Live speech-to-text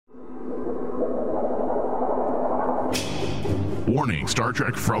Warning, Star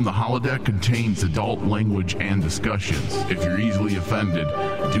Trek From the Holodeck contains adult language and discussions. If you're easily offended,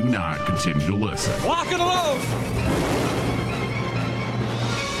 do not continue to listen. Lock and load!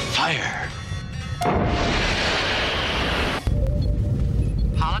 Fire.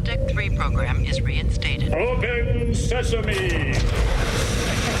 Holodeck 3 program is reinstated. Open sesame!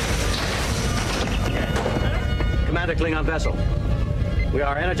 Commander Klingon vessel. We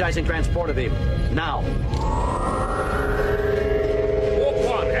are energizing transporter beam. Now. Warp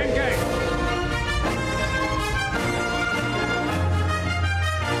 1, engage!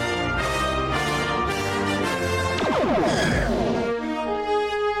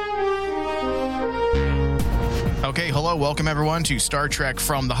 Okay, hello, welcome everyone to Star Trek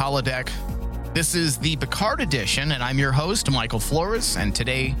From the Holodeck. This is the Picard edition, and I'm your host, Michael Flores, and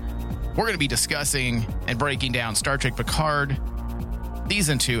today we're going to be discussing and breaking down Star Trek Picard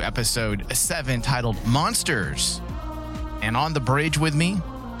Season 2, Episode 7, titled Monsters. And on the bridge with me,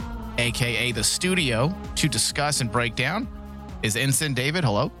 aka the studio, to discuss and break down is Ensign David.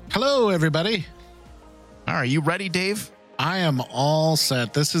 Hello. Hello, everybody. All right, you ready, Dave? I am all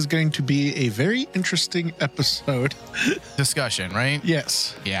set. This is going to be a very interesting episode. Discussion, right?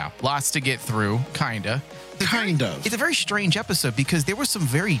 Yes. Yeah, lots to get through, kinda. Kind of. It's a very strange episode because there were some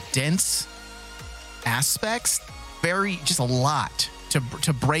very dense aspects, just a lot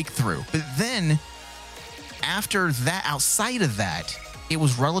to break through. But then after that, outside of that, it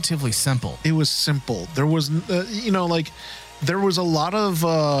was relatively simple. It was simple. There was, there was a lot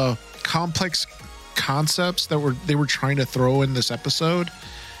of complex concepts that they were trying to throw in this episode.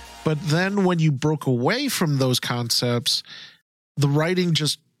 But then when you broke away from those concepts, the writing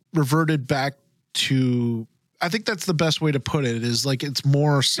just reverted back to, I think that's the best way to put it, is like it's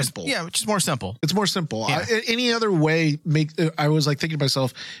more simple. Just more simple. It's more simple. Yeah. Any other way I was like thinking to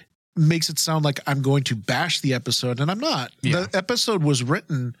myself, makes it sound like I'm going to bash the episode, and I'm not. Yeah. The episode was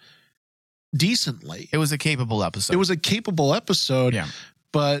written decently. It was a capable episode. Yeah.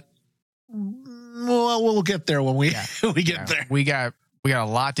 But we'll get there when we get there. We got a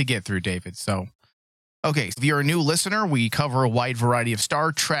lot to get through, David. So, okay, if you're a new listener, we cover a wide variety of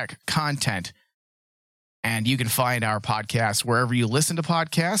Star Trek content. And you can find our podcast wherever you listen to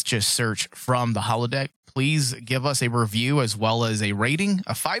podcasts. Just search From the Holodeck. Please give us a review as well as a rating,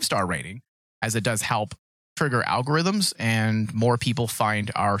 a 5-star rating, as it does help trigger algorithms and more people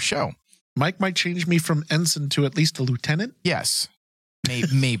find our show. Mike might change me from ensign to at least a lieutenant. Yes,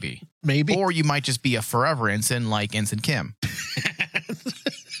 maybe. Maybe. Or you might just be a forever ensign like Ensign Kim.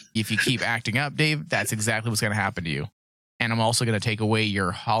 If you keep acting up, Dave, that's exactly what's going to happen to you. And I'm also going to take away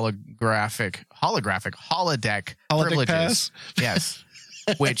your holodeck privileges. Pass? Yes.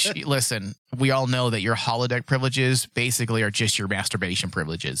 Which, listen, we all know that your holodeck privileges basically are just your masturbation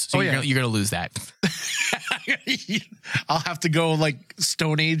privileges. So you're going to lose that. I'll have to go like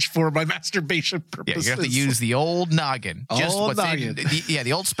Stone Age for my masturbation purposes. Yeah, you have to use the old noggin.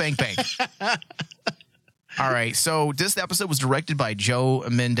 The old spank bank. All right. So this episode was directed by Joe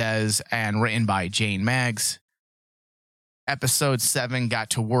Mendez and written by Jane Maggs. Episode 7 got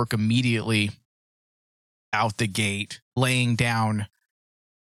to work immediately out the gate, laying down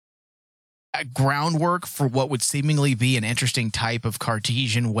a groundwork for what would seemingly be an interesting type of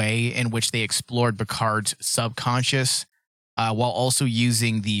Cartesian way in which they explored Picard's subconscious, while also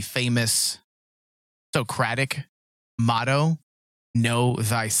using the famous Socratic motto, "Know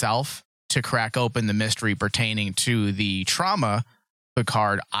thyself," to crack open the mystery pertaining to the trauma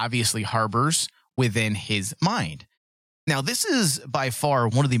Picard obviously harbors within his mind. Now, this is by far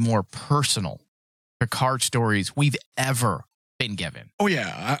one of the more personal Picard stories we've ever been given. Oh,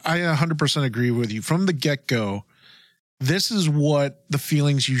 yeah. I 100% agree with you. From the get-go, this is what the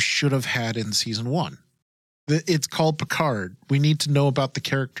feelings you should have had in season 1. It's called Picard. We need to know about the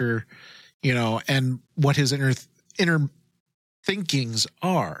character, and what his inner thinkings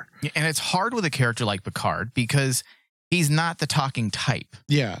are. And it's hard with a character like Picard because he's not the talking type.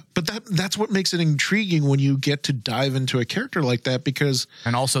 Yeah, but that's what makes it intriguing when you get to dive into a character like that, because...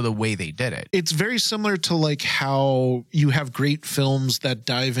 And also the way they did it. It's very similar to like how you have great films that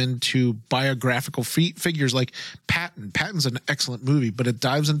dive into biographical figures like Patton. Patton's an excellent movie, but it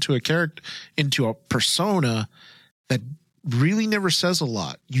dives into a character, into a persona that really never says a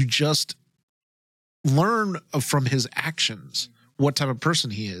lot. You just learn from his actions what type of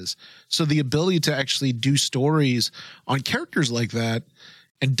person he is. So the ability to actually do stories on characters like that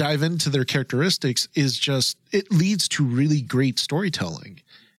and dive into their characteristics is just, it leads to really great storytelling.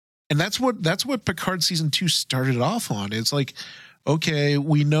 And that's what Picard season 2 started off on. It's like, okay,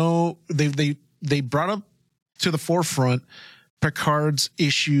 we know they brought up to the forefront Picard's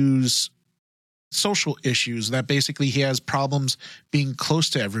issues social issues, that basically he has problems being close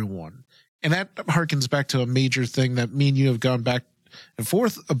to everyone. And that harkens back to a major thing that me and you have gone back and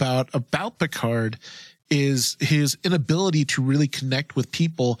forth about Picard, is his inability to really connect with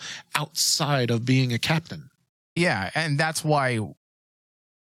people outside of being a captain. Yeah, and that's why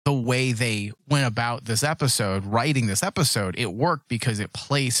the way they went about this episode, writing this episode, it worked because it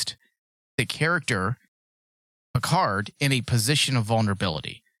placed the character Picard in a position of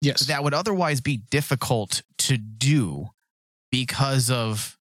vulnerability. Yes. That would otherwise be difficult to do because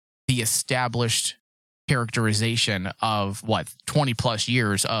of the established characterization of 20 plus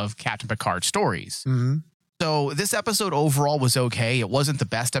years of Captain Picard stories. Mm-hmm. So this episode overall was okay. It wasn't the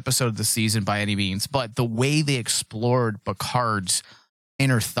best episode of the season by any means, but the way they explored Picard's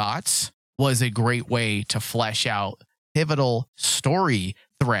inner thoughts was a great way to flesh out pivotal story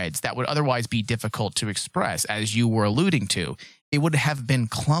threads that would otherwise be difficult to express, as you were alluding to. It would have been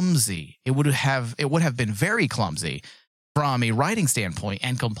clumsy. It would have been very clumsy from a writing standpoint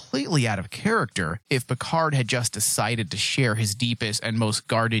and completely out of character if Picard had just decided to share his deepest and most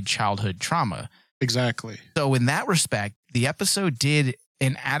guarded childhood trauma. Exactly. So in that respect, the episode did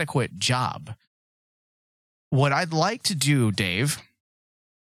an adequate job. What I'd like to do, Dave,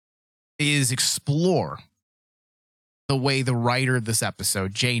 is explore the way the writer of this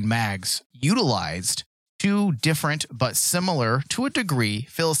episode, Jane Maggs, utilized two different but similar to a degree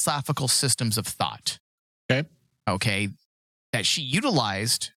philosophical systems of thought. Okay, that she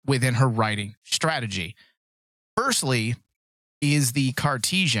utilized within her writing strategy. Firstly, is the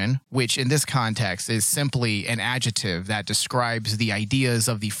Cartesian, which in this context is simply an adjective that describes the ideas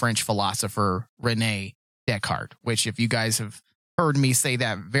of the French philosopher René Descartes, which if you guys have heard me say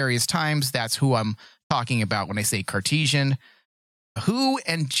that various times, that's who I'm talking about when I say Cartesian. Who,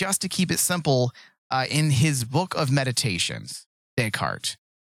 and just to keep it simple, in his book of meditations, Descartes,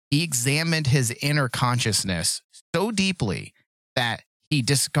 he examined his inner consciousness so deeply that he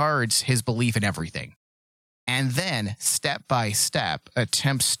discards his belief in everything. And then, step by step,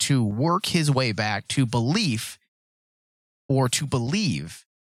 attempts to work his way back to belief, or to believe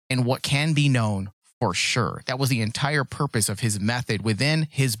in what can be known for sure. That was the entire purpose of his method within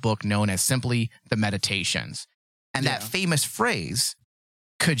his book known as simply the Meditations. And that famous phrase,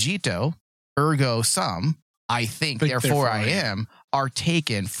 cogito, ergo sum, I think, therefore I am, are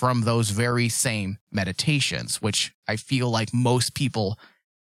taken from those very same meditations, which I feel like most people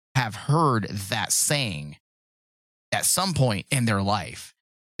have heard that saying at some point in their life.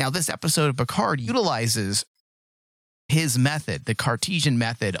 Now, this episode of Picard utilizes his method, the Cartesian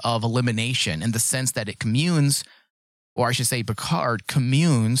method of elimination, in the sense that it communes, or I should say Picard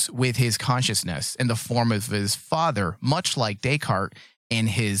communes with his consciousness in the form of his father, much like Descartes in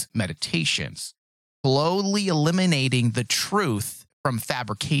his meditations, slowly eliminating the truth from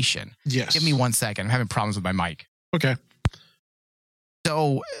fabrication. Yes. Give me 1 second. I'm having problems with my mic. Okay.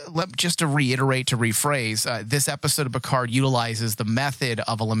 So just to reiterate, to rephrase, this episode of Picard utilizes the method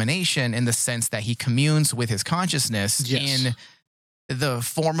of elimination in the sense that he communes with his consciousness in the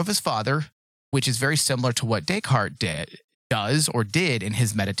form of his father, which is very similar to what Descartes did in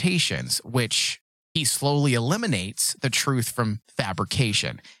his meditations, which he slowly eliminates the truth from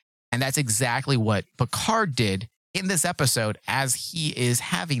fabrication. And that's exactly what Picard did in this episode as he is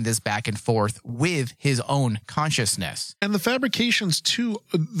having this back and forth with his own consciousness. And the fabrications too,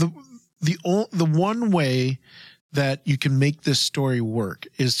 the one way that you can make this story work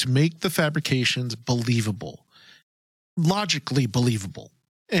is to make the fabrications believable, logically believable.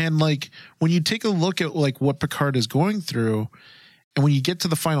 And like when you take a look at like what Picard is going through, and when you get to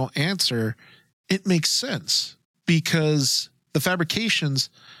the final answer, it makes sense because the fabrications,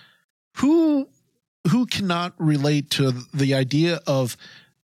 who cannot relate to the idea of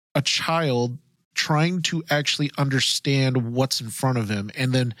a child trying to actually understand what's in front of him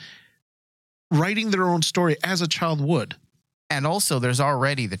and then writing their own story as a child would? And also there's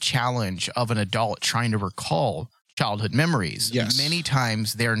already the challenge of an adult trying to recall childhood memories. Yes. Many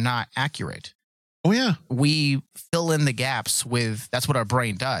times they're not accurate. Oh, yeah. We fill in the gaps with, that's what our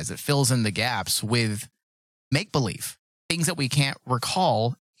brain does. It fills in the gaps with make-believe. Things that we can't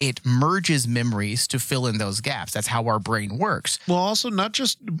recall, it merges memories to fill in those gaps. That's how our brain works. Well, also not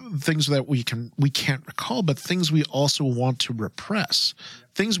just things that we can't recall, but things we also want to repress,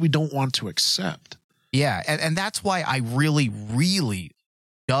 things we don't want to accept. Yeah, and that's why I really, really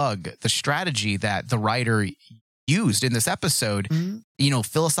dug the strategy that the writer used in this episode,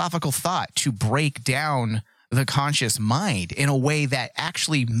 philosophical thought to break down the conscious mind in a way that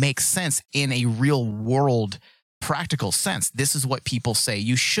actually makes sense in a real world practical sense. This is what people say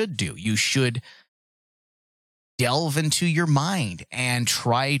you should do. You should delve into your mind and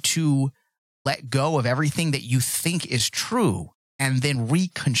try to let go of everything that you think is true and then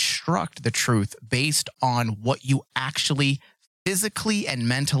reconstruct the truth based on what you actually physically and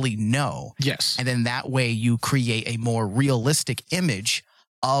mentally know. Yes. And then that way you create a more realistic image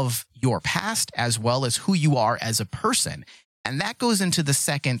of your past as well as who you are as a person. And that goes into the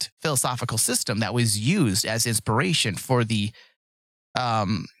second philosophical system that was used as inspiration for the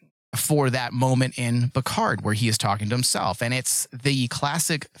for that moment in Picard where he is talking to himself. And it's the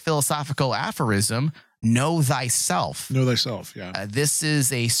classic philosophical aphorism, know thyself. Know thyself, yeah. This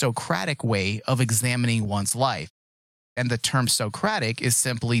is a Socratic way of examining one's life. And the term Socratic is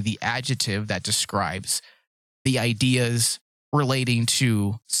simply the adjective that describes the ideas relating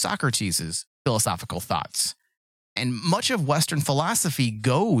to Socrates' philosophical thoughts. And much of Western philosophy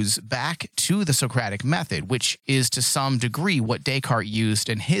goes back to the Socratic method, which is to some degree what Descartes used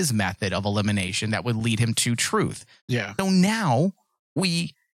in his method of elimination that would lead him to truth. Yeah. So now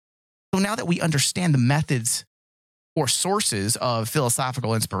that we understand the methods or sources of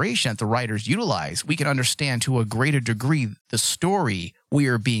philosophical inspiration that the writers utilize, we can understand to a greater degree the story we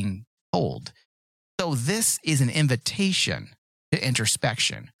are being told. So this is an invitation to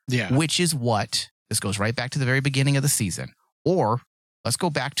introspection, which is what, this goes right back to the very beginning of the season, or let's go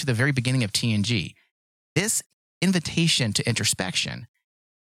back to the very beginning of TNG. This invitation to introspection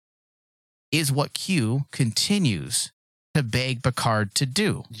is what Q continues to beg Picard to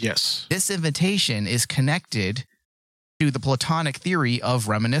do. Yes. This invitation is connected to the Platonic theory of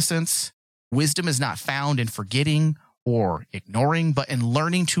reminiscence. Wisdom is not found in forgetting or ignoring, but in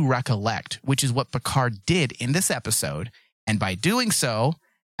learning to recollect, which is what Picard did in this episode. And by doing so,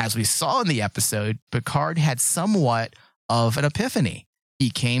 as we saw in the episode, Picard had somewhat of an epiphany.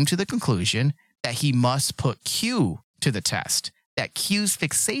 He came to the conclusion that he must put Q to the test, that Q's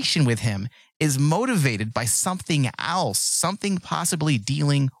fixation with him is motivated by something else, something possibly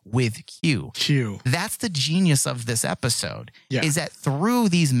dealing with Q. That's the genius of this episode, is that through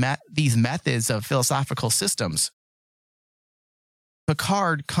these methods of philosophical systems,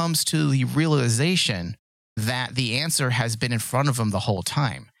 Picard comes to the realization that the answer has been in front of him the whole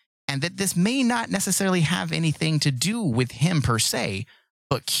time, and that this may not necessarily have anything to do with him per se,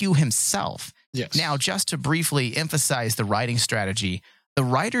 but Q himself. Yes. Now, just to briefly emphasize the writing strategy, the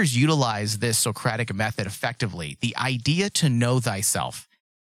writers utilize this Socratic method effectively. The idea to know thyself,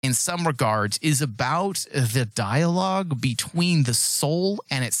 in some regards, is about the dialogue between the soul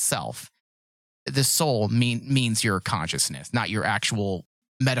and itself. The soul means your consciousness, not your actual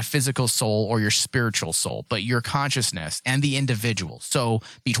metaphysical soul or your spiritual soul, but your consciousness and the individual. So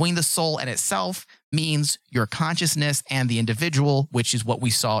between the soul and itself means your consciousness and the individual, which is what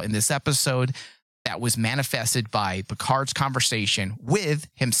we saw in this episode that was manifested by Picard's conversation with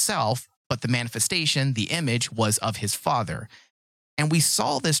himself, but the manifestation, the image, was of his father. And we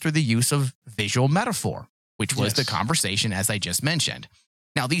saw this through the use of visual metaphor, which was the conversation, as I just mentioned.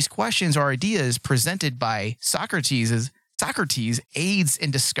 Now, these questions or ideas presented by Socrates aids in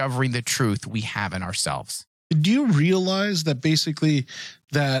discovering the truth we have in ourselves. Do you realize that basically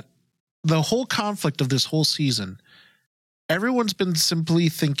that the whole conflict of this whole season, everyone's been simply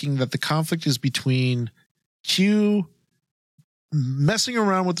thinking that the conflict is between Q messing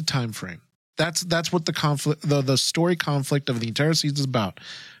around with the time frame. That's what the conflict, the story conflict of the entire season is about.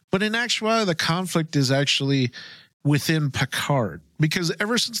 But in actuality, the conflict is actually within Picard, because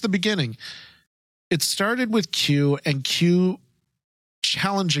ever since the beginning, it started with Q and Q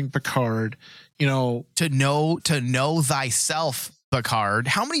challenging Picard, to know thyself, Picard.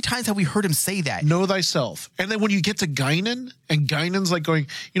 How many times have we heard him say that? Know thyself. And then when you get to Guinan, and Guinan's like going,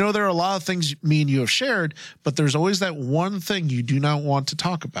 there are a lot of things me and you have shared, but there's always that one thing you do not want to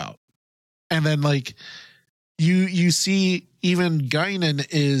talk about. And then like you see even Guinan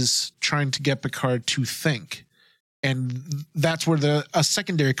is trying to get Picard to think. And that's where a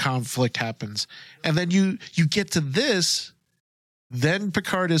secondary conflict happens. And then you get to this, then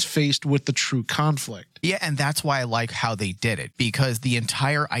Picard is faced with the true conflict. Yeah, and that's why I like how they did it, because the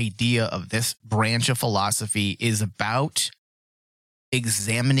entire idea of this branch of philosophy is about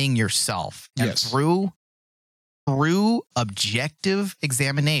examining yourself. And through objective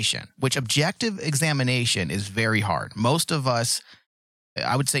examination, which objective examination is very hard. Most of us,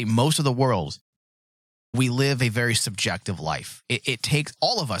 I would say most of the world, we live a very subjective life. It takes,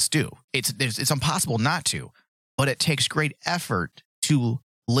 all of us do. It's impossible not to, but it takes great effort to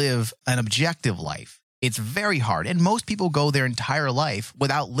live an objective life. It's very hard. And most people go their entire life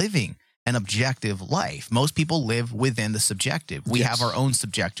without living an objective life. Most people live within the subjective. We have our own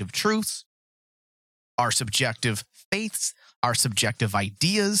subjective truths, our subjective faiths, our subjective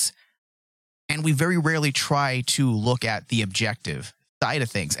ideas, and we very rarely try to look at the objective side of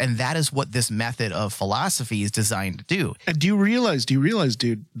things. And that is what this method of philosophy is designed to do. And do you realize,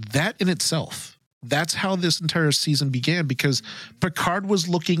 dude, that in itself, that's how this entire season began, because Picard was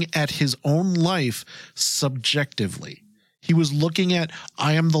looking at his own life subjectively. He was looking at,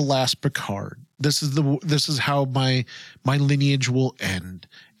 I am the last Picard. This is how my lineage will end.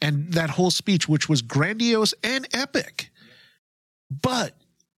 And that whole speech, which was grandiose and epic, but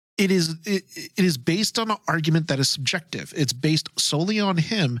it is based on an argument that is subjective. It's based solely on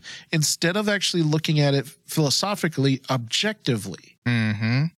him instead of actually looking at it philosophically, objectively.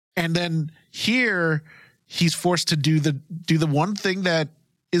 Mm-hmm. And then here he's forced to do the one thing that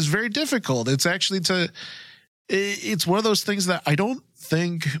is very difficult. It's actually it's one of those things that I don't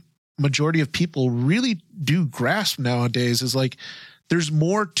think majority of people really do grasp nowadays, is like, there's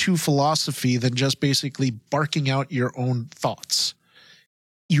more to philosophy than just basically barking out your own thoughts.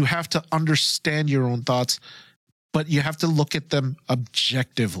 You have to understand your own thoughts, but you have to look at them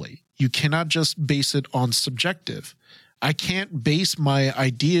objectively. You cannot just base it on subjective. I can't base my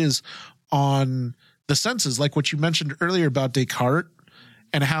ideas on the senses, like what you mentioned earlier about Descartes,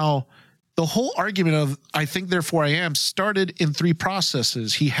 and how the whole argument of I think, therefore I am started in 3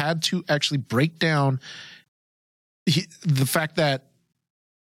 processes. He had to actually break down the fact that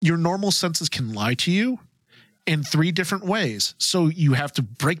your normal senses can lie to you in 3 different ways. So you have to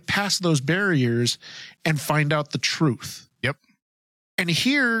break past those barriers and find out the truth. Yep. And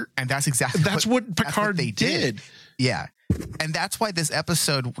here, and that's exactly what Picard did. Yeah. And that's why this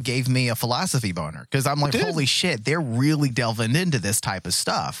episode gave me a philosophy boner, because I'm like, holy shit, they're really delving into this type of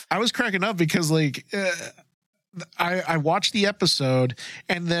stuff. I was cracking up because I watched the episode,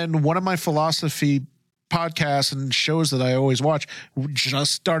 and then one of my philosophy podcasts and shows that I always watch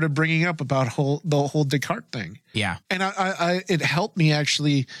just started bringing up about the whole Descartes thing. Yeah. And it helped me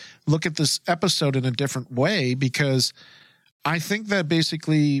actually look at this episode in a different way, because I think that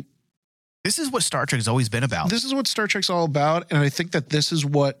basically this is what Star Trek has always been about. This is what Star Trek's all about. And I think that this is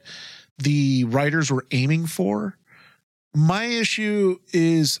what the writers were aiming for. My issue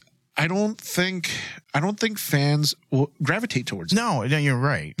is I don't think fans will gravitate towards it. No, you're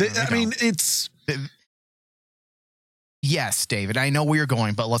right. Yes, David, I know where you're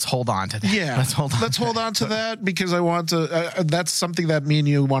going, but let's hold on to that. Yeah, let's hold on to that, because I want to. That's something that me and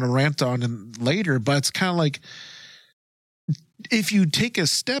you want to rant on later. But it's kind of like, if you take a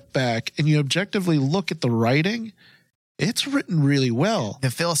step back and you objectively look at the writing, it's written really well.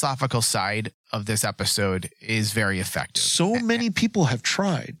 The philosophical side of this episode is very effective. So many people have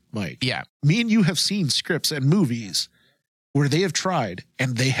tried, Mike. Yeah, me and you have seen scripts and movies where they have tried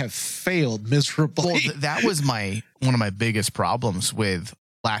and they have failed miserably. Well, that was one of my biggest problems with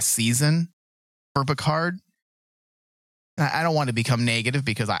last season for Picard. I don't want to become negative,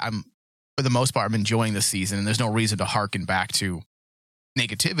 because I'm, for the most part, I'm enjoying the season, and there's no reason to harken back to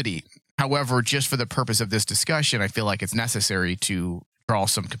negativity. However, just for the purpose of this discussion, I feel like it's necessary to draw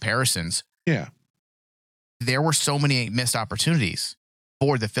some comparisons. Yeah. There were so many missed opportunities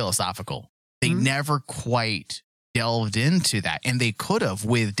for the philosophical. They never quite delved into that, and they could have,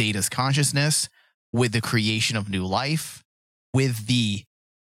 with Data's consciousness, with the creation of new life, with the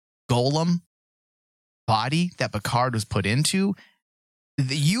golem body that Picard was put into.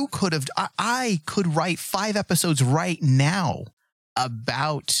 You could have, I could write 5 episodes right now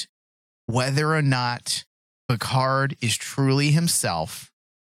about whether or not Picard is truly himself,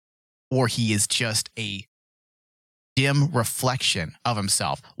 or he is just a dim reflection of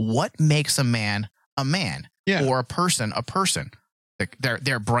himself. What makes a man a man? Yeah. Or a person a person?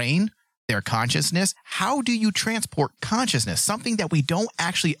 Their brain, their consciousness. How do you transport consciousness? Something that we don't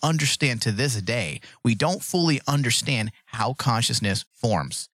actually understand to this day. We don't fully understand how consciousness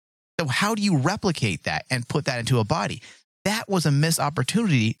forms. So how do you replicate that and put that into a body? That was a missed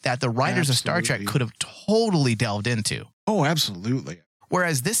opportunity that the writers of Star Trek could have totally delved into. Oh, absolutely.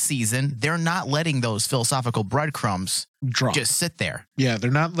 Whereas this season, they're not letting those philosophical breadcrumbs just sit there. Yeah,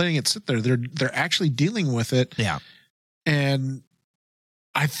 they're not letting it sit there. They're actually dealing with it. Yeah. And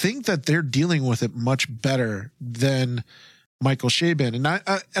I think that they're dealing with it much better than Michael Chabon.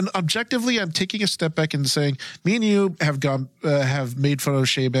 And objectively, I'm taking a step back and saying, me and you have made fun of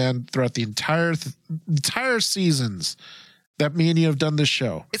Chabon throughout the entire seasons that me and you have done this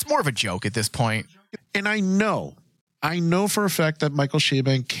show. It's more of a joke at this point. And I know for a fact that Michael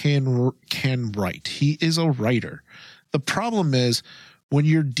Chabon can write. He is a writer. The problem is, when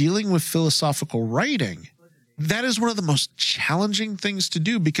you're dealing with philosophical writing, that is one of the most challenging things to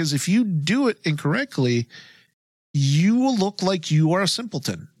do, because if you do it incorrectly, you will look like you are a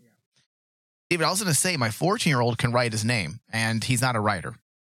simpleton. David, I was going to say, my 14-year-old can write his name, and he's not a writer.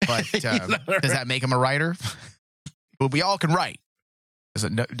 But does that make him a writer? Well, we all can write.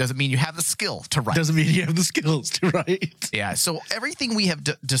 Doesn't mean you have the skill to write. Doesn't mean you have the skills to write. Yeah. So everything we have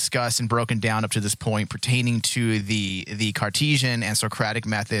discussed and broken down up to this point pertaining to the Cartesian and Socratic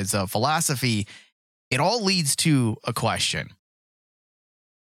methods of philosophy, it all leads to a question,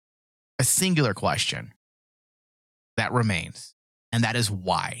 a singular question that remains, and that is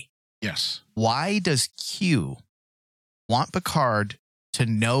why. Yes. Why does Q want Picard to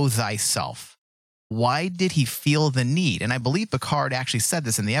know thyself? Why did he feel the need? And I believe Picard actually said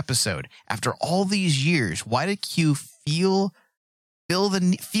this in the episode. After all these years, why did Q feel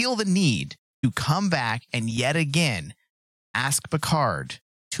the need to come back and yet again ask Picard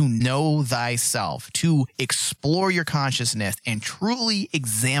to know thyself, to explore your consciousness and truly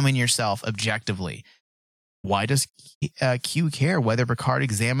examine yourself objectively? Why does Q care whether Picard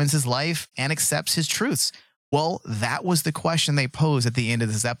examines his life and accepts his truths? Well, that was the question they posed at the end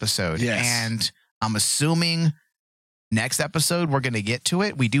of this episode. Yes. And I'm assuming next episode we're going to get to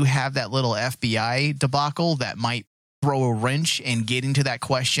it. We do have that little FBI debacle that might throw a wrench in getting to that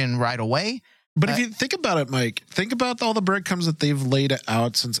question right away. But if you think about it, Mike, think about all the breadcrumbs that they've laid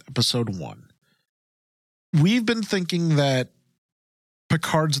out since episode 1. We've been thinking that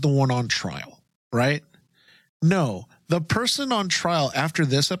Picard's the one on trial, right? No, the person on trial after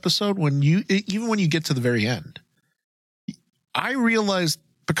this episode, even when you get to the very end, I realized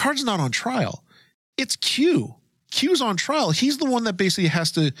Picard's not on trial. It's Q. Q's on trial. He's the one that basically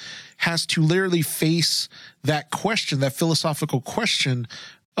has to literally face that question, that philosophical question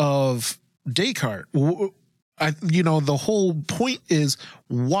of Descartes. The whole point is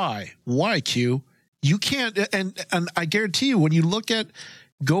why? Why, Q? You can't, and I guarantee you, when you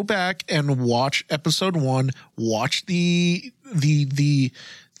go back and watch episode 1, watch the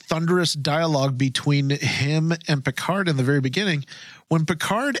thunderous dialogue between him and Picard in the very beginning. When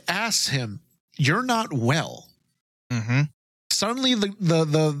Picard asks him, "You're not well," mm-hmm. Suddenly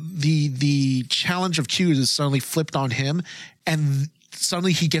the challenge of Q is suddenly flipped on him, and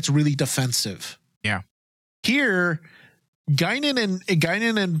suddenly he gets really defensive. Yeah. Here,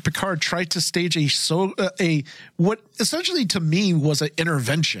 Guinan and Picard tried to stage what essentially to me was an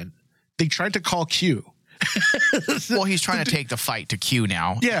intervention. They tried to call Q. Well, he's trying to take the fight to Q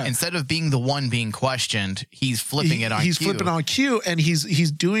now. Yeah. Instead of being the one being questioned, he's flipping it on Q. He's flipping on Q, and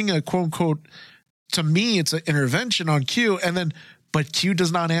he's doing a quote unquote. To me, it's an intervention on Q, but Q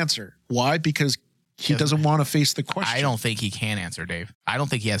does not answer. Why? Because he doesn't want to face the question. I don't think he can answer, Dave. I don't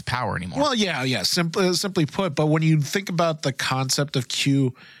think he has power anymore. Well, yeah. Simply put, but when you think about the concept of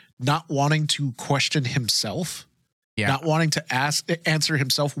Q not wanting to question himself, not wanting to answer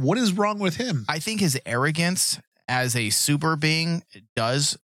himself, what is wrong with him? I think his arrogance as a super being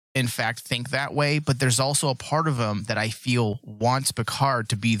does, in fact, think that way. But there's also a part of him that I feel wants Picard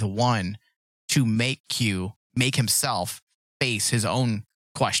to be the one to make himself face his own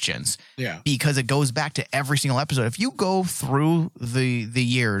questions. Yeah. Because it goes back to every single episode. If you go through the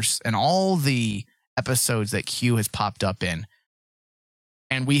years and all the episodes that Q has popped up in,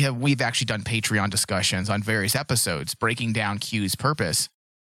 and we've actually done Patreon discussions on various episodes breaking down Q's purpose,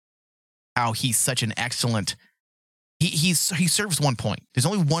 how he's such an excellent he serves one point. There's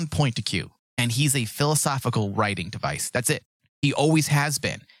only one point to Q, and he's a philosophical writing device. That's it. He always has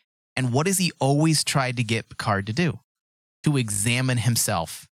been. And what has he always tried to get Picard to do? To examine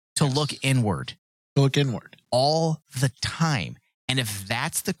himself, to look inward. Look inward. All the time. And if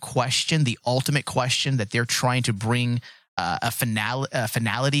that's the question, the ultimate question that they're trying to bring a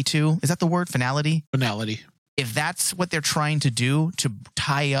finality to, is that the word, finality? Finality. If that's what they're trying to do, to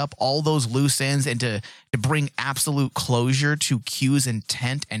tie up all those loose ends and to bring absolute closure to Q's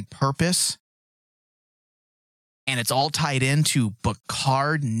intent and purpose, and it's all tied into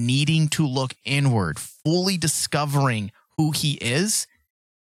Picard needing to look inward, fully discovering who he is.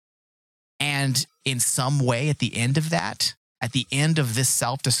 And in some way, at the end of that, at the end of this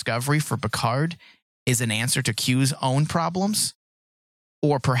self-discovery for Picard, is an answer to Q's own problems.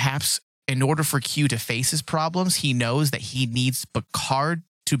 Or perhaps in order for Q to face his problems, he knows that he needs Picard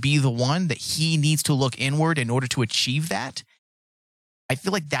to be the one, that he needs to look inward in order to achieve that. I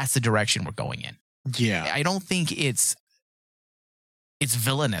feel like that's the direction we're going in. Yeah. I don't think it's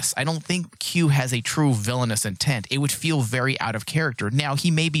villainous. I don't think Q has a true villainous intent. It would feel very out of character. Now,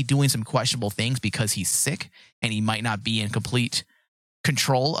 he may be doing some questionable things because he's sick and he might not be in complete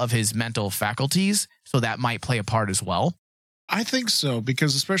control of his mental faculties. So that might play a part as well. I think so,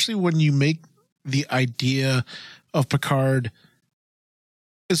 because especially when you make the idea of Picard,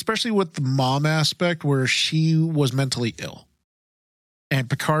 especially with the mom aspect where she was mentally ill and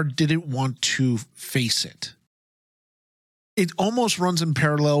Picard didn't want to face it. It almost runs in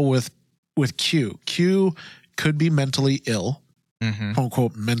parallel with Q. Q could be mentally ill, Mm-hmm. quote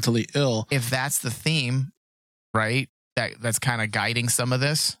unquote mentally ill. If that's the theme, right, that's kind of guiding some of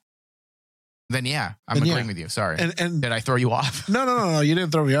this, then yeah, I'm agreeing with you. Sorry. And did I throw you off? No, you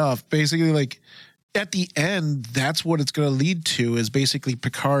didn't throw me off. Basically, like at the end, that's what it's going to lead to, is basically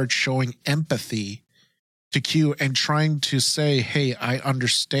Picard showing empathy to Q and trying to say, hey, I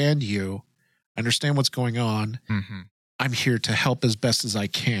understand you. I understand what's going on. Mm-hmm. I'm here to help as best as I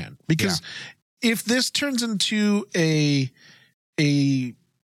can. Because if this turns into a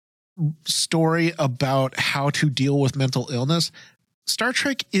story about how to deal with mental illness, Star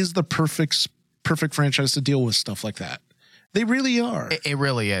Trek is the perfect franchise to deal with stuff like that. They really are. It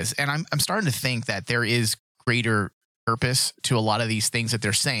really is. And I'm starting to think that there is greater purpose to a lot of these things that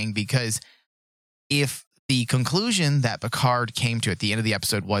they're saying, because if the conclusion that Picard came to at the end of the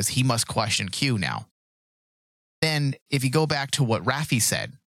episode was he must question Q now, then if you go back to what Raffi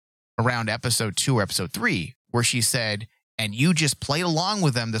said around episode 2 or episode 3, where she said, and you just played along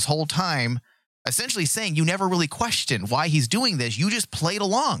with them this whole time, essentially saying you never really questioned why he's doing this. You just played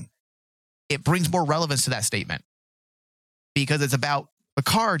along. It brings more relevance to that statement, because it's about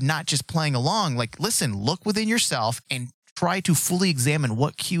Picard not just playing along. Like, listen, look within yourself and try to fully examine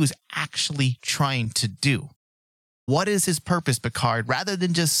what Q is actually trying to do. What is his purpose, Picard? Rather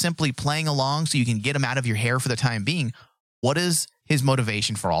than just simply playing along so you can get him out of your hair for the time being, what is his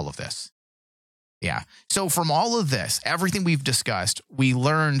motivation for all of this? Yeah. So from all of this, everything we've discussed, we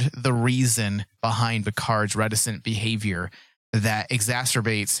learned the reason behind Picard's reticent behavior that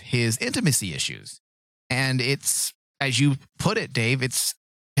exacerbates his intimacy issues. And it's, as you put it, Dave, it's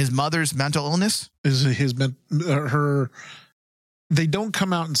his mother's mental illness. They don't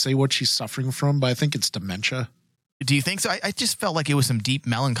come out and say what she's suffering from, but I think it's dementia. Do you think so? I just felt like it was some deep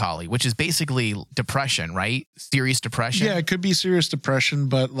melancholy, which is basically depression, right? Serious depression. Yeah, it could be serious depression,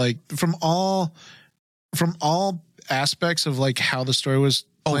 but like from all aspects of like how the story was.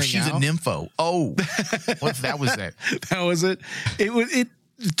 Oh, she's a nympho. Oh, what if that was it? That was it. It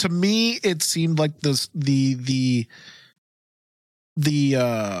to me, it seemed like the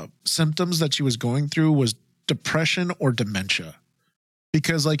symptoms that she was going through was depression or dementia.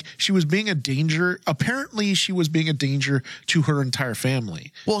 Because like she was being a danger. Apparently she was being a danger to her entire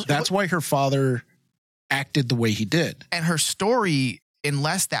family. Well, that's why her father acted the way he did. And her story,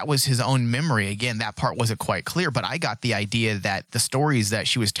 unless that was his own memory, again, that part wasn't quite clear, but I got the idea that the stories that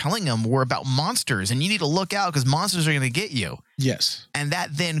she was telling him were about monsters, and you need to look out because monsters are going to get you. Yes. And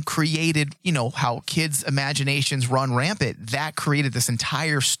that then created, how kids' imaginations run rampant. That created this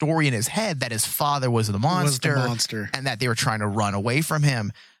entire story in his head that his father was the monster. And that they were trying to run away from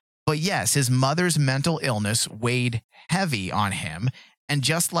him. But yes, his mother's mental illness weighed heavy on him. And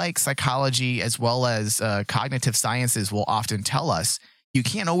just like psychology as well as cognitive sciences will often tell us, you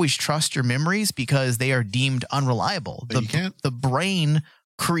can't always trust your memories because they are deemed unreliable. The brain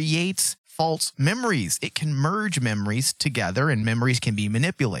creates false memories. It can merge memories together and memories can be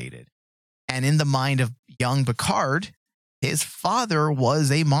manipulated. And in the mind of young Picard, his father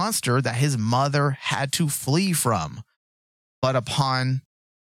was a monster that his mother had to flee from. But upon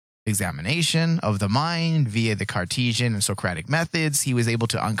examination of the mind via the Cartesian and Socratic methods, he was able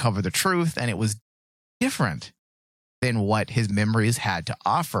to uncover the truth, and it was different than what his memories had to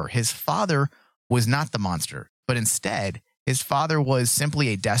offer. His father was not the monster, but instead, his father was simply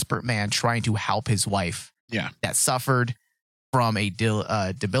a desperate man trying to help his wife that suffered from a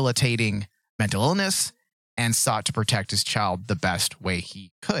debilitating mental illness and sought to protect his child the best way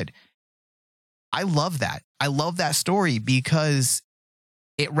he could. I love that. I love that story because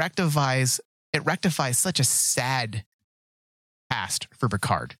it rectifies such a sad past for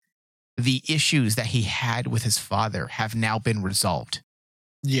Picard. The issues that he had with his father have now been resolved.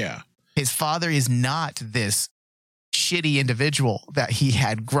 Yeah. His father is not this shitty individual that he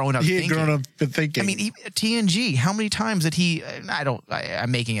had grown up thinking. I mean, TNG, how many times did he,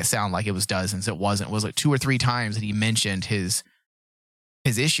 I'm making it sound like it was dozens. It wasn't. It was like 2 or 3 times that he mentioned his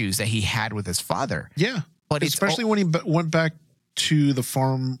issues that he had with his father. Yeah. But especially when he went back to the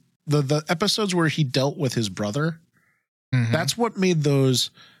farm, the episodes where he dealt with his brother, that's what made those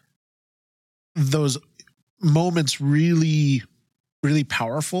moments really, really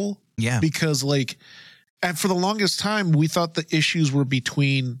powerful. Yeah. Because and for the longest time, we thought the issues were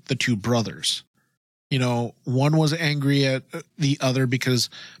between the two brothers. One was angry at the other because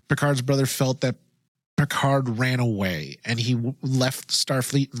Picard's brother felt that Picard ran away and he left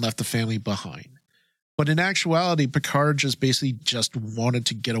Starfleet and left the family behind. But in actuality, Picard just wanted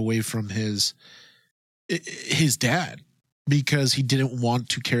to get away from his dad because he didn't want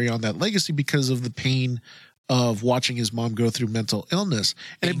to carry on that legacy because of the pain of watching his mom go through mental illness.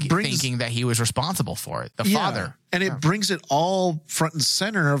 And it brings thinking that he was responsible for it, the father. And it brings it all front and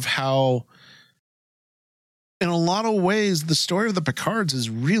center of how, in a lot of ways, the story of the Picards is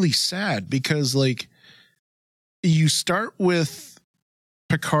really sad because, like, you start with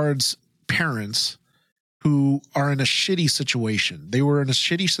Picard's parents who are in a shitty situation. They were in a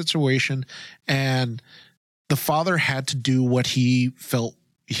shitty situation, and the father had to do what he felt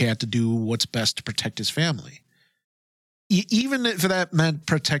he had to do, what's best to protect his family. Even if that meant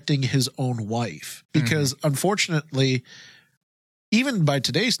protecting his own wife, because unfortunately, even by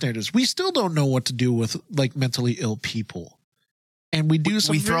today's standards, we still don't know what to do with like mentally ill people. And we do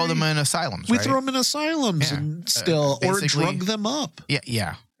we throw them in asylums. We right? throw them in asylums and still, or drug them up.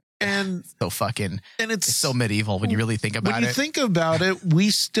 Yeah. And so fucking, and it's so medieval when you really think about it. When you think about it, we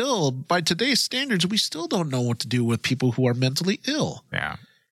still, by today's standards, we still don't know what to do with people who are mentally ill. Yeah.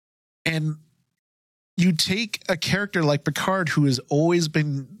 And you take a character like Picard, who has always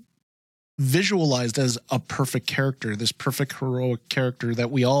been visualized as a perfect character, this perfect heroic character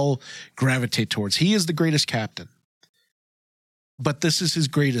that we all gravitate towards. He is the greatest captain. But this is his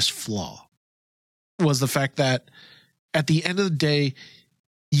greatest flaw, was the fact that at the end of the day,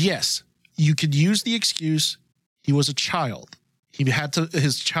 yes, you could use the excuse he was a child. He had to,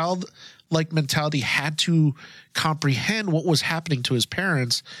 his childlike mentality had to comprehend what was happening to his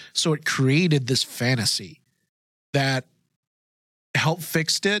parents, so it created this fantasy that helped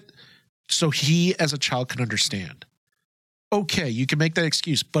fixed it so he as a child could understand. Okay, you can make that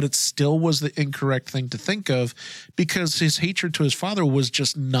excuse, but it still was the incorrect thing to think of because his hatred to his father was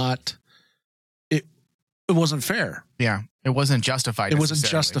just not, it wasn't fair. Yeah, it wasn't justified. It wasn't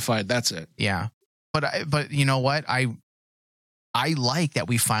justified. That's it. Yeah. But you know what? I like that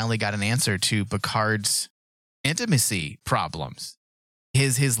we finally got an answer to Picard's intimacy problems.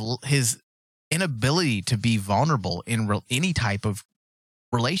 His inability to be vulnerable in any type of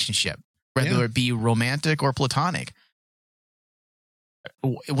relationship, whether it be romantic or platonic.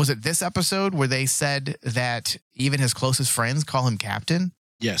 Was it this episode where they said that even his closest friends call him captain?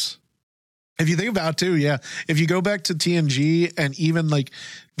 Yes. If you think about it too, yeah. If you go back to TNG and even like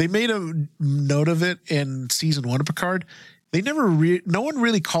they made a note of it in season 1 of Picard, they never no one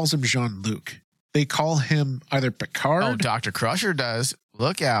really calls him Jean-Luc. They call him either Picard. Oh, Dr. Crusher does.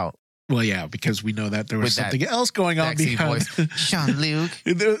 Look out. Well, yeah, because we know that there was something else going on behind. Jean-Luc.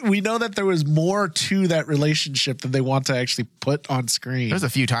 We know that there was more to that relationship than they want to actually put on screen. There's a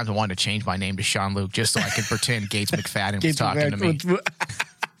few times I wanted to change my name to Jean-Luc just so I could pretend Gates McFadden was talking to me.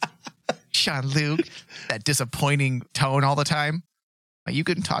 Jean-Luc, that disappointing tone all the time. You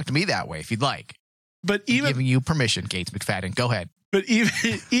couldn't talk to me that way if you'd like. But even I'm giving you permission, Gates McFadden. Go ahead. But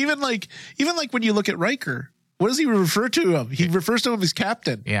even like when you look at Riker, what does he refer to him? He refers to him as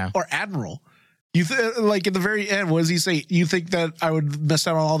captain, or admiral. Like in the very end, what does he say? You think that I would miss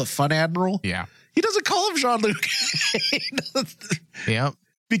out on all the fun, Admiral? Yeah. He doesn't call him Jean-Luc. Yeah.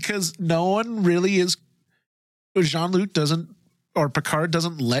 Because no one really is. Jean-Luc doesn't, or Picard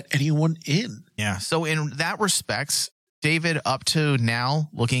doesn't let anyone in. Yeah. So in that respects, David, up to now,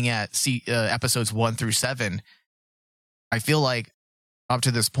 looking at episodes 1 through 7, I feel like up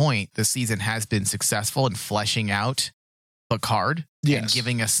to this point, the season has been successful in fleshing out Picard and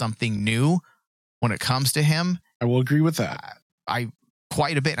giving us something new when it comes to him. I will agree with that.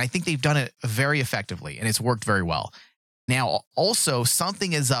 Quite a bit. And I think they've done it very effectively and it's worked very well. Now, also,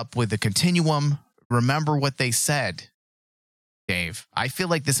 something is up with the continuum. Remember what they said, Dave. I feel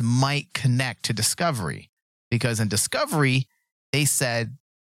like this might connect to Discovery because in Discovery, they said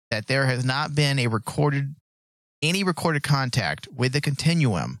that there has not been any recorded contact with the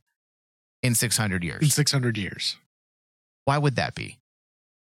continuum in 600 years. In 600 years. Why would that be?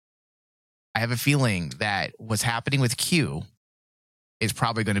 I have a feeling that what's happening with Q is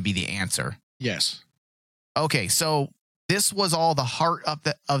probably going to be the answer. Yes. Okay, so this was all the heart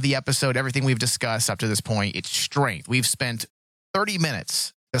of the episode, everything we've discussed up to this point, its strength. We've spent 30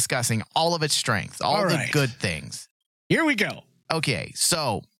 minutes discussing all of its strengths, all the good things. Here we go. Okay,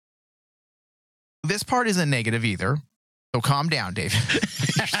 so this part isn't negative either. So calm down, David.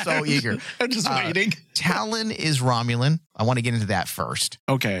 You're so eager. I'm just waiting. Talon is Romulan. I want to get into that first.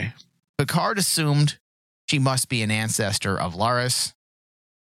 Okay. Picard assumed she must be an ancestor of Laris,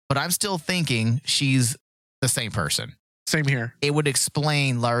 but I'm still thinking she's the same person. Same here. It would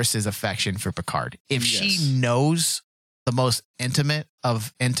explain Laris's affection for Picard. If she knows the most intimate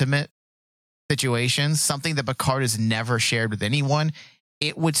of intimate situations, something that Picard has never shared with anyone,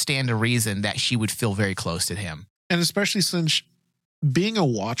 it would stand to reason that she would feel very close to him. And especially since being a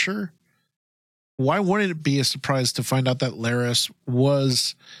watcher, why wouldn't it be a surprise to find out that Laris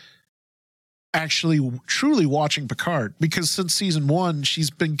was actually truly watching Picard, because since season 1, she's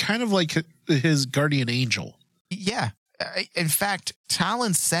been kind of like his guardian angel. Yeah. In fact,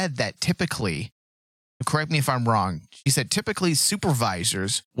 Talon said that typically, correct me if I'm wrong, she said typically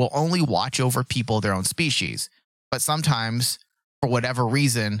supervisors will only watch over people of their own species. But sometimes, for whatever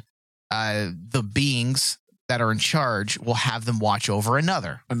reason, the beings that are in charge will have them watch over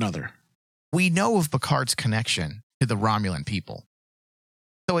another. We know of Picard's connection to the Romulan people.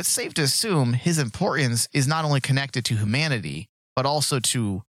 So it's safe to assume his importance is not only connected to humanity, but also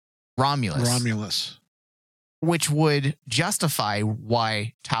to Romulus. Which would justify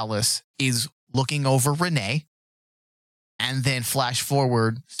why Talos is looking over Renee, and then flash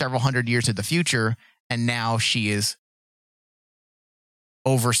forward several hundred years to the future, and now she is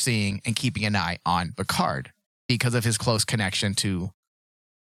overseeing and keeping an eye on Picard because of his close connection to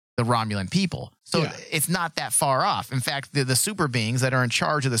the Romulan people. So it's not that far off. In fact, the super beings that are in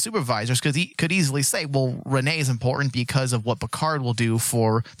charge of the supervisors could easily say, well, Renee is important because of what Picard will do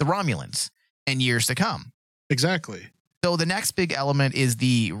for the Romulans in years to come. Exactly. So the next big element is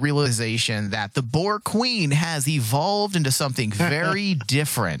the realization that the Borg Queen has evolved into something very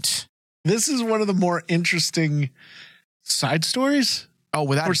different. This is one of the more interesting side stories. Oh,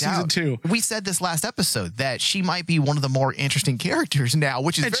 without for a doubt. season 2. We said this last episode that she might be one of the more interesting characters now,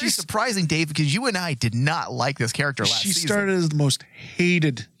 which is very surprising, Dave, because you and I did not like this character last season. She started as the most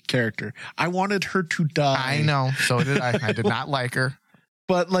hated character. I wanted her to die. I know. So did I. I did not like her.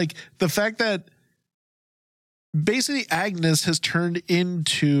 But like the fact that basically Agnes has turned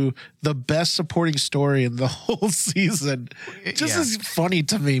into the best supporting story in the whole season just is funny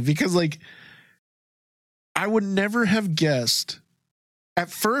to me, because like I would never have guessed at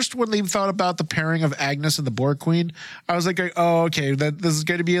first when they thought about the pairing of Agnes and the Borg Queen. I was like, oh, okay, this is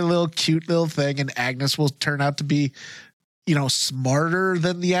going to be a little cute little thing, and Agnes will turn out to be, smarter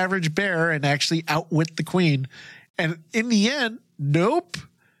than the average bear and actually outwit the Queen. And in the end, nope.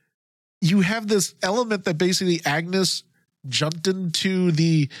 You have this element that basically Agnes jumped into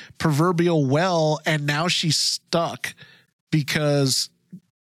the proverbial well, and now she's stuck because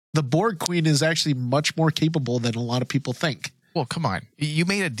the Borg Queen is actually much more capable than a lot of people think. Well, come on. You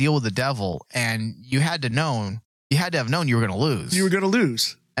made a deal with the devil, and you had to have known you were going to lose. You were going to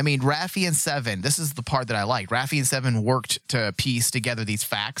lose. I mean, Raffi and Seven, this is the part that I like. Raffi and Seven worked to piece together these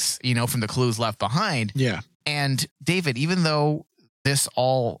facts, from the clues left behind. Yeah. And David, even though this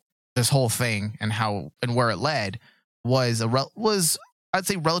whole thing and where it led was I'd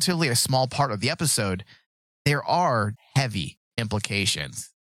say relatively a small part of the episode, there are heavy implications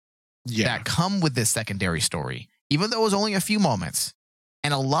that come with this secondary story, even though it was only a few moments.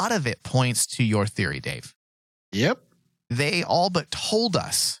 And a lot of it points to your theory, Dave. Yep. They all but told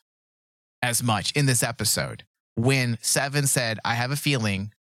us as much in this episode when Seven said, I have a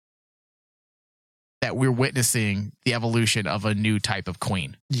feeling that we're witnessing the evolution of a new type of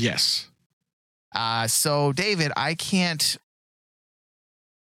queen. Yes. So David, I can't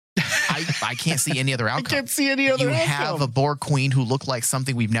see any other outcome. I can't see any other outcome. You have a Borg Queen who looked like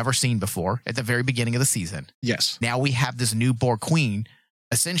something we've never seen before at the very beginning of the season. Yes. Now we have this new Borg Queen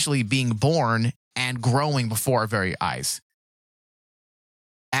essentially being born and growing before our very eyes.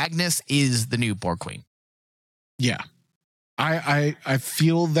 Agnes is the new Borg Queen. Yeah. I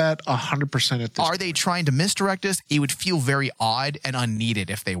feel that 100% at this Are they trying to misdirect us? It would feel very odd and unneeded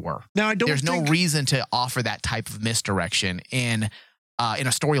if they were. Now, There's no reason to offer that type of misdirection in a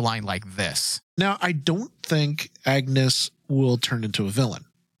storyline like this. Now, I don't think Agnes will turn into a villain.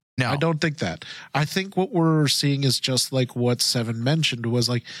 No. I don't think that. I think what we're seeing is just like what Seven mentioned, was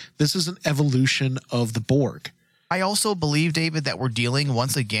like, this is an evolution of the Borg. I also believe, David, that we're dealing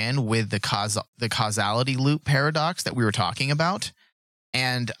once again with the causality loop paradox that we were talking about.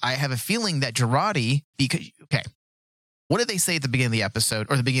 And I have a feeling that Jurati, what did they say at the beginning of the episode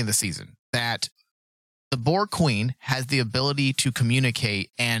or the beginning of the season? That the Borg Queen has the ability to communicate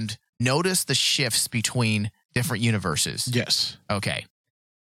and notice the shifts between different universes. Yes. Okay.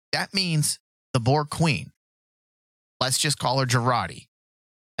 That means the Borg Queen, let's just call her Jurati,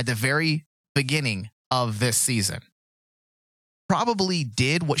 at the very beginning of this season, probably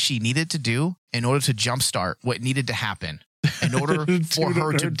did what she needed to do in order to jumpstart what needed to happen in order for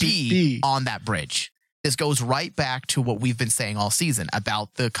her to be on that bridge. This goes right back to what we've been saying all season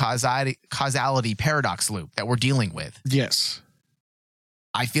about the causality paradox loop that we're dealing with. Yes.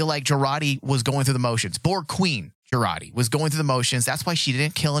 I feel like Jurati was going through the motions. Borg Queen Jurati was going through the motions. That's why she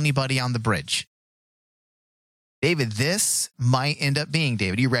didn't kill anybody on the bridge. David, this might end up being,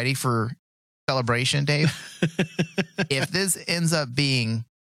 David, you ready for celebration, Dave? If this ends up being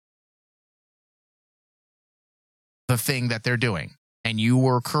the thing that they're doing, and you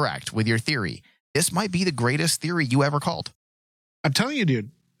were correct with your theory, this might be the greatest theory you ever called. I'm telling you,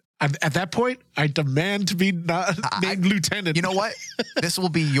 dude. At that point, I demand to be named lieutenant. You know what? This will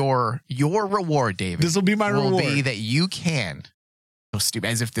be your reward, David. This will be my reward. Will be that you can, so stupid,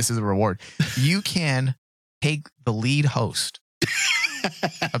 as if this is a reward, you can take the lead host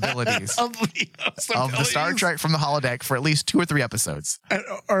abilities of the Star Trek from the holodeck for at least 2 or 3 episodes.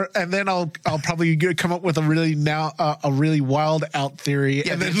 And then I'll probably come up with a really wild out theory.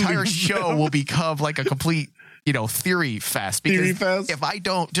 Yeah, and the then entire show will become like a complete theory fest. Because if I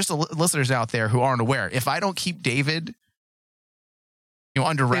don't, just the listeners out there who aren't aware, if I don't keep David,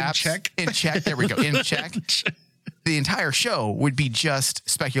 under wraps, in check, there we go, in check, the entire show would be just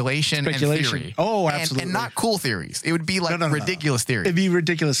speculation and theory. Oh, absolutely. And not cool theories. It would be like ridiculous theories. It'd be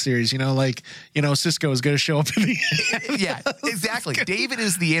ridiculous theories. Cisco is going to show up in the Yeah, exactly. David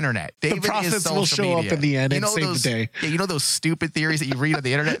is the internet. David the prophets is social will show media. up in the end and save the day. Yeah, those stupid theories that you read on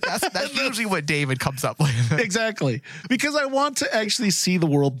the internet? That's usually what David comes up with. Exactly. Because I want to actually see the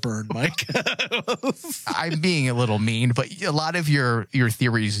world burn, Mike. I'm being a little mean, but a lot of your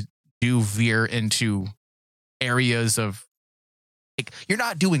theories do veer into areas of, like, you're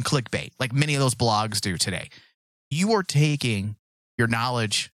not doing clickbait like many of those blogs do today. You are taking your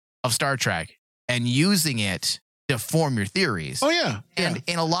knowledge of Star Trek and using it to form your theories. Oh, yeah. And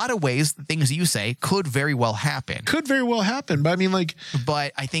in a lot of ways, the things you say could very well happen. But I mean,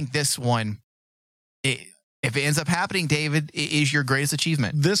 but I think this one, if it ends up happening, David, it is your greatest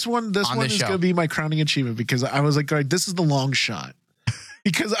achievement. This one is going to be my crowning achievement, because I was like, this is the long shot.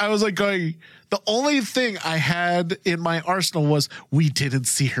 Because I was like the only thing I had in my arsenal was we didn't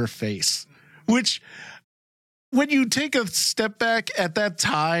see her face, which when you take a step back at that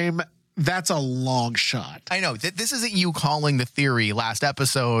time, that's a long shot. I know this isn't you calling the theory last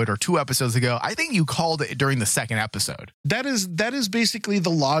episode or 2 episodes ago. I think you called it during the 2nd episode. That is basically the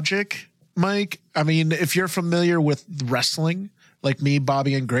logic, Mike. I mean, if you're familiar with wrestling, like me,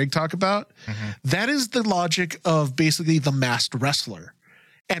 Bobby, and Greg talk about, that is the logic of basically the masked wrestler.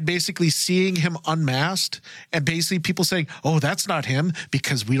 And basically seeing him unmasked, and basically people saying, "Oh, that's not him,"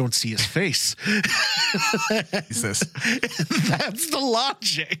 because we don't see his face. Jesus. That's the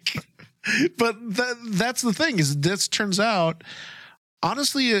logic. But that's the thing, is this turns out,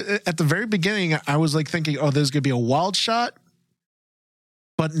 honestly, at the very beginning, I was like thinking, "Oh, there's going to be a wild shot."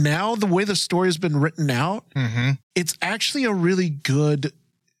 But now the way the story has been written out, it's actually a really good.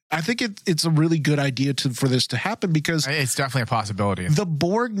 I think it's a really good idea for this to happen, because it's definitely a possibility. The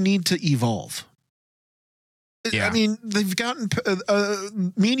Borg need to evolve. Yeah. I mean, they've gotten,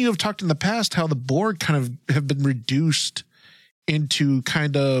 me and you have talked in the past how the Borg kind of have been reduced into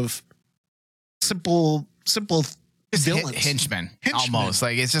kind of simple villains. Henchmen. Almost.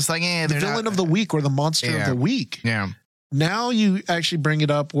 Like, it's just like, the villain of the week or the monster of the week. Yeah. Now you actually bring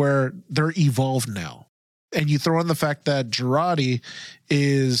it up where they're evolved now. And you throw in the fact that Jurati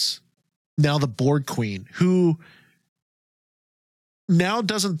is now the Borg Queen, who now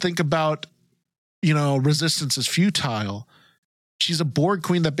doesn't think about, resistance as futile. She's a Borg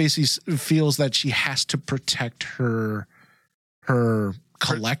Queen that basically feels that she has to protect her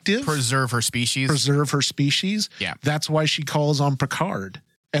collective. Preserve her species. Yeah. That's why she calls on Picard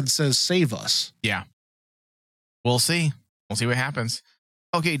and says, "Save us." Yeah. We'll see. We'll see what happens.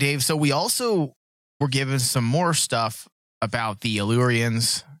 Okay, Dave. So we also... we're given some more stuff about the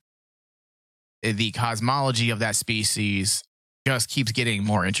Illurians. The cosmology of that species just keeps getting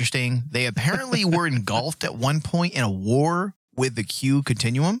more interesting. They apparently were engulfed at one point in a war with the Q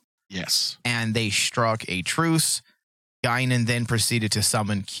continuum. Yes. And they struck a truce. Guinan then proceeded to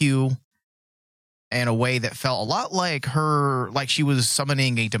summon Q in a way that felt a lot like she was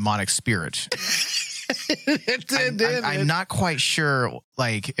summoning a demonic spirit. I'm not quite sure,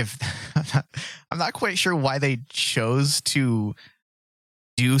 I'm not quite sure why they chose to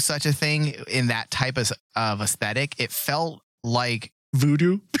do such a thing in that type of aesthetic. It felt like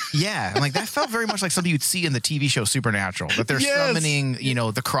voodoo. Yeah. Like, that felt very much like something you'd see in the TV show Supernatural, that they're summoning,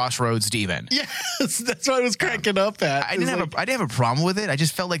 the Crossroads demon. Yes. That's what I was cracking up at. I didn't have a problem with it. I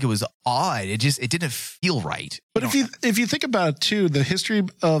just felt like it was odd. It didn't feel right. But if you think about it too, the history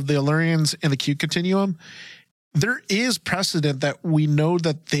of the Illurians and the Q continuum, there is precedent that we know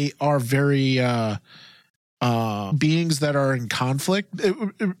that they are very beings that are in conflict.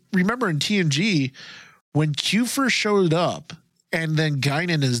 Remember in TNG, when Q first showed up and then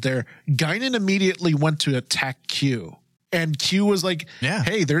Guinan is there, Guinan immediately went to attack Q And Q was like,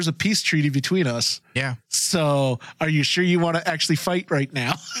 hey, there's a peace treaty between us. Yeah. So are you sure you want to actually fight right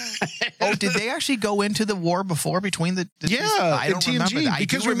now? Oh, did they actually go into the war before between the I don't remember that. I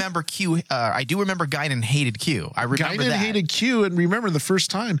do remember Q. I do remember Guinan hated Q. I remember Guinan hated Q. And remember the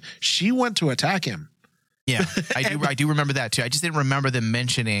first time she went to attack him. Yeah, I do remember that too. I just didn't remember them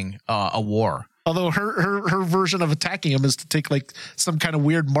mentioning a war. Although her version of attacking him is to take like some kind of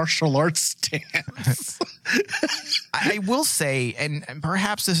weird martial arts stance. I will say, and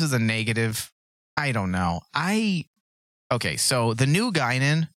perhaps this is a negative. I don't know. Okay, so the new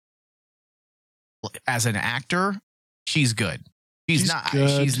Guinan, as an actor, she's good.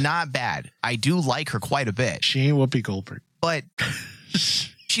 She's not bad. I do like her quite a bit. She ain't Whoopi Goldberg, but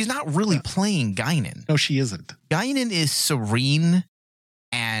she's not really playing Guinan. No, she isn't. Guinan is serene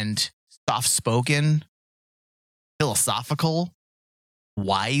and soft-spoken, philosophical,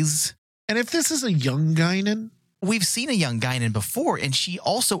 wise. And if this is a young Guinan, we've seen a young Guinan before, and she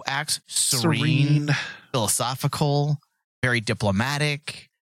also acts serene, philosophical, very diplomatic,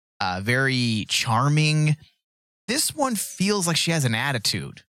 very charming. This one feels like she has an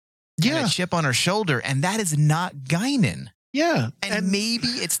attitude, and a chip on her shoulder, and that is not Guinan. Yeah. And maybe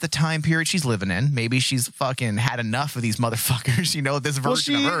it's the time period she's living in. Maybe she's fucking had enough of these motherfuckers, this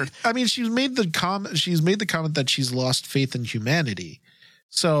version of Earth. I mean, she's made the comment that she's lost faith in humanity.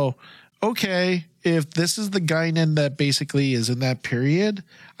 So, okay, if this is the Guinan that basically is in that period,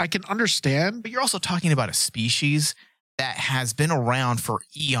 I can understand. But you're also talking about a species that has been around for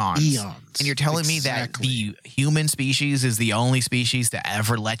eons. And you're telling me that the human species is the only species to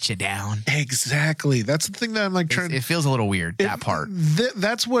ever let you down? Exactly. That's the thing that I'm like trying. It feels a little weird, that part.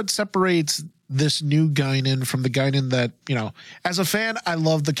 That's what separates this new Guinan from the Guinan that, as a fan, I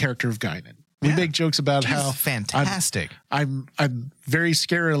love the character of Guinan. We make jokes about how fantastic. I'm very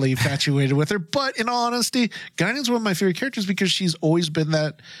scarily infatuated with her, but in all honesty, Guinan's one of my favorite characters because she's always been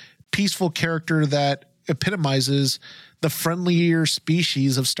that peaceful character that epitomizes the friendlier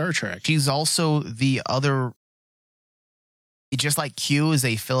species of Star Trek. She's also the other, just like Q is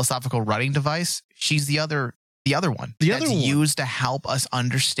a philosophical writing device, she's the other one. That's used to help us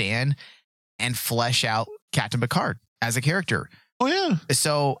understand and flesh out Captain Picard as a character. Oh yeah.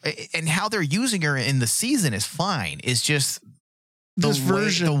 So, and how they're using her in the season is fine. It's just this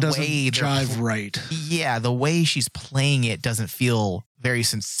version doesn't jive right. Yeah, the way she's playing it doesn't feel very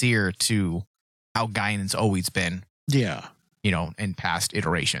sincere to how Guinan's always been. Yeah. In past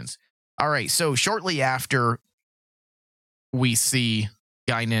iterations. All right. So shortly after we see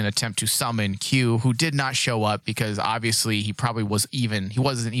Guinan attempt to summon Q, who did not show up because obviously he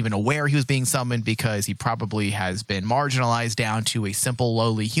wasn't even aware he was being summoned because he probably has been marginalized down to a simple,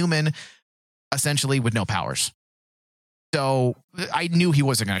 lowly human, essentially with no powers. So I knew he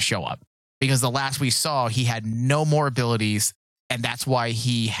wasn't going to show up because the last we saw, he had no more abilities. And that's why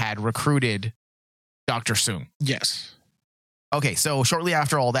he had recruited Dr. Soong. Yes. Okay, so shortly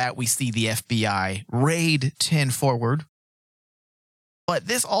after all that, we see the FBI raid 10 Forward. But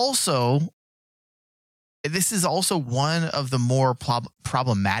this is also one of the more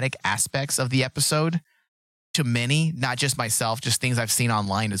problematic aspects of the episode to many, not just myself, just things I've seen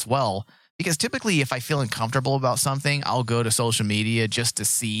online as well. Because typically, if I feel uncomfortable about something, I'll go to social media just to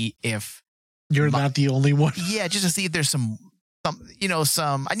see if you're not the only one. Yeah, just to see if there's some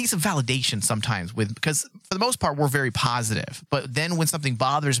I need some validation sometimes because for the most part, we're very positive. But then when something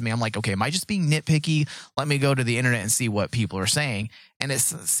bothers me, I'm like, okay, am I just being nitpicky? Let me go to the internet and see what people are saying. And it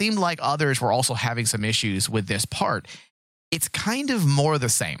seemed like others were also having some issues with this part. It's kind of more the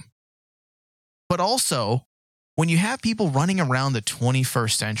same. But also, when you have people running around the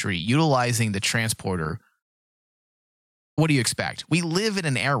 21st century utilizing the transporter, what do you expect? We live in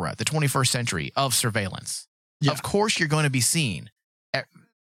an era, the 21st century, of surveillance. Yeah. Of course, you're going to be seen.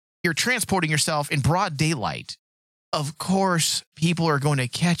 You're transporting yourself in broad daylight. Of course, people are going to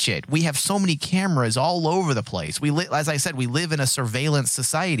catch it. We have so many cameras all over the place. As I said, we live in a surveillance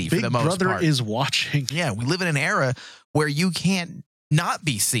society for the most part. Big Brother is watching. Yeah, we live in an era where you can't not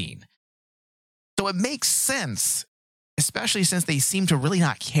be seen. So it makes sense, especially since they seem to really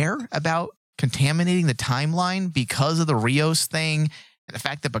not care about contaminating the timeline because of the Rios thing. The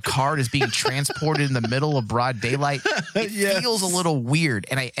fact that Picard is being transported in the middle of broad daylight, it feels a little weird.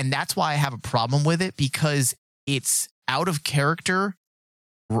 And that's why I have a problem with it, because it's out of character.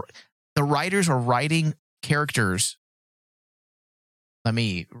 The writers are writing characters. Let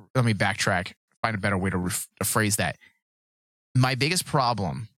me backtrack, find a better way to phrase that. My biggest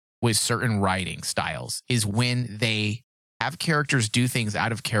problem with certain writing styles is when they have characters do things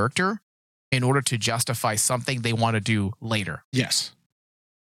out of character in order to justify something they want to do later. Yes.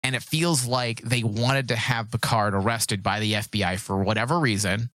 And it feels like they wanted to have Picard arrested by the FBI for whatever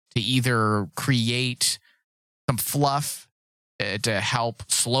reason, to either create some fluff to help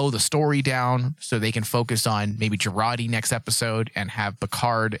slow the story down so they can focus on maybe Girardi next episode and have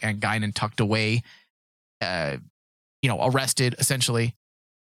Picard and Guinan tucked away, arrested essentially.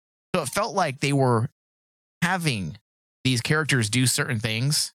 So it felt like they were having these characters do certain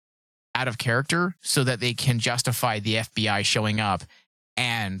things out of character so that they can justify the FBI showing up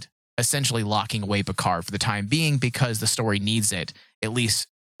and essentially locking away Picard for the time being because the story needs it, at least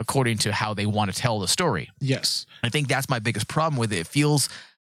according to how they want to tell the story. Yes. I think that's my biggest problem with it. It feels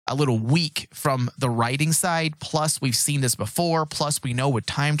a little weak from the writing side. Plus, we've seen this before. Plus, we know with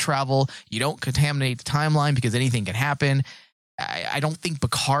time travel, you don't contaminate the timeline because anything can happen. I don't think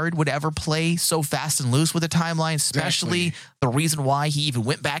Picard would ever play so fast and loose with the timeline, especially the reason why he even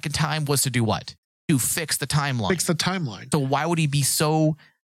went back in time was to do what? To fix the timeline. Fix the timeline. So why would he be so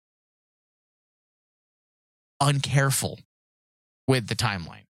uncareful with the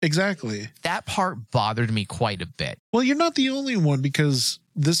timeline? Exactly. That part bothered me quite a bit. Well, you're not the only one, because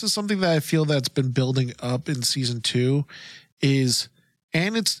this is something that I feel that's been building up in season 2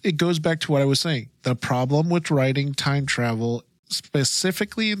 it goes back to what I was saying. The problem with writing time travel,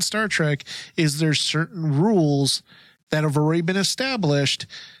 specifically in Star Trek, is there's certain rules that have already been established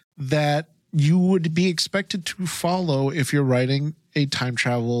that you would be expected to follow if you're writing a time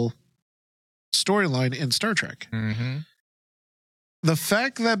travel storyline in Star Trek. Mm-hmm. The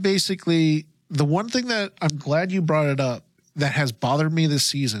fact that basically the one thing that I'm glad you brought it up that has bothered me this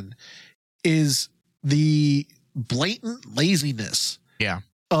season is the blatant laziness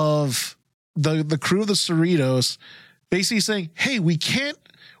of the crew of the Cerritos basically saying, hey, we can't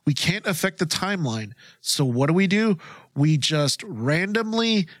affect the timeline. So what do? We just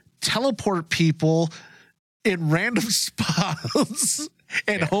randomly teleport people in random spots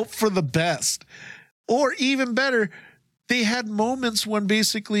and hope for the best. Or even better, they had moments when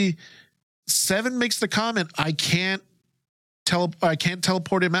basically Seven makes the comment, I can't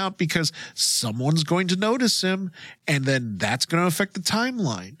teleport him out because someone's going to notice him, and then that's going to affect the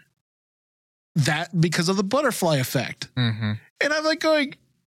timeline. That because of the butterfly effect. Mm-hmm. And I'm like going,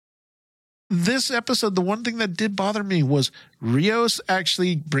 this episode, the one thing that did bother me was Rios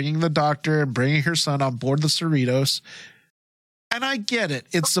actually bringing the doctor and bringing her son on board the Cerritos. And I get it.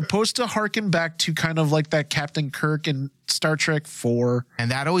 It's supposed to harken back to kind of like that Captain Kirk in Star Trek 4. And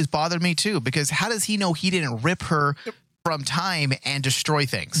that always bothered me too, because how does he know he didn't rip her from time and destroy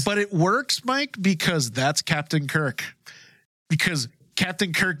things? But it works, Mike, because that's Captain Kirk. Because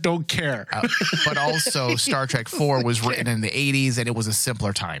Captain Kirk don't care. But also Star Trek 4 was written in the 80s and it was a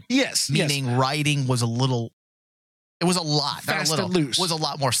simpler time. Yes. Meaning writing was a lot. Fast and loose. Was a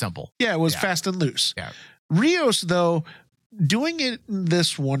lot more simple. Yeah, it was fast and loose. Yeah. Rios, though, doing it in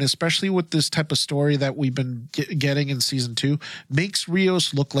this one, especially with this type of story that we've been getting in season 2, makes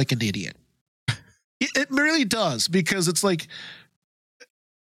Rios look like an idiot. It really does, because it's like,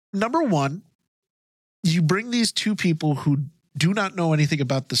 number one, you bring these two people who do not know anything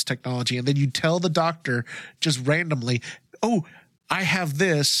about this technology, and then you tell the doctor just randomly, oh, I have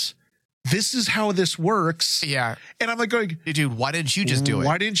this. This is how this works. Yeah. And I'm like going, dude, why didn't you just do it?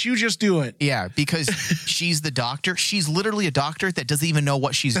 Why didn't you just do it? Yeah, because she's the doctor. She's literally a doctor that doesn't even know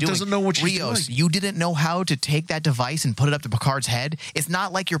what she's doing. Doesn't know what she's Rios, doing. You didn't know how to take that device and put it up to Picard's head. It's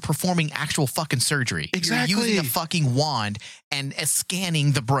not like you're performing actual fucking surgery. Exactly. You're using a fucking wand and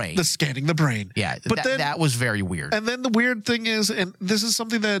scanning the brain. Scanning the brain. Yeah, but that was very weird. And then the weird thing is, and this is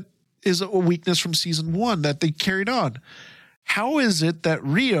something that is a weakness from season 1 that they carried on. How is it that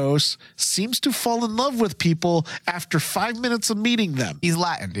Rios seems to fall in love with people after 5 minutes of meeting them? He's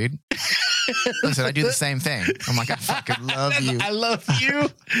Latin, dude. Listen, I do the same thing. I'm like, I fucking love you. I love you.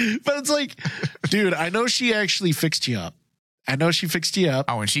 But it's like, dude, I know she actually fixed you up.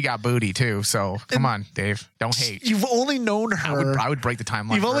 Oh, and she got booty too. So come on, Dave. Don't hate. You've only known her. I would break the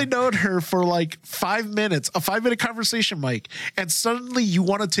timeline. You've only known her for like 5 minutes, a 5-minute conversation, Mike. And suddenly you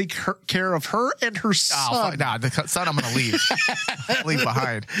want to take care of her and her son. Nah, the son I'm going to leave. Leave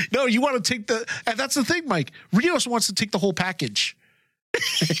behind. No, you want to take and that's the thing, Mike. Rios wants to take the whole package.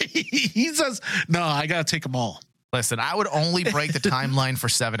 He says, no, I got to take them all. Listen, I would only break the timeline for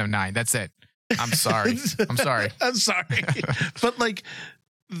 7 of 9. That's it. I'm sorry. I'm sorry. But like,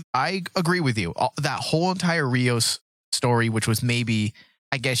 I agree with you. That whole entire Rios story, which was maybe,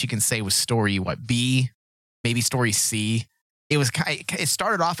 I guess you can say was story, B, maybe story C. It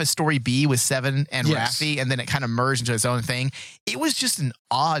started off as story B with Seven and Raffi, and then it kind of merged into its own thing. It was just an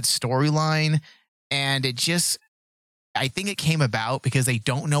odd storyline. And I think it came about because they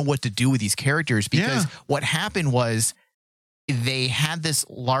don't know what to do with these characters, because what happened was they had this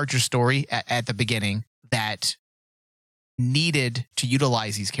larger story at the beginning that needed to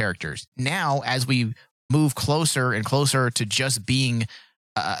utilize these characters. Now, as we move closer and closer to just being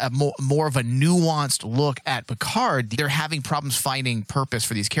more of a nuanced look at Picard, they're having problems finding purpose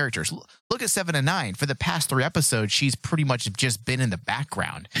for these characters. Look at 7 and 9. For the past 3 episodes, she's pretty much just been in the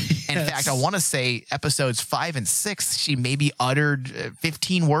background. Yes. In fact, I want to say episodes 5 and 6, she maybe uttered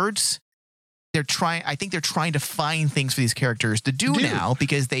 15 words. I think they're trying to find things for these characters to do now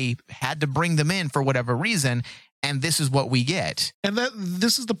because they had to bring them in for whatever reason. And this is what we get. And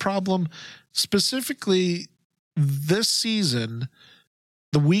this is the problem. Specifically, this season,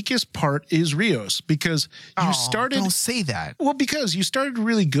 the weakest part is Rios because you started. Don't say that. Well, because you started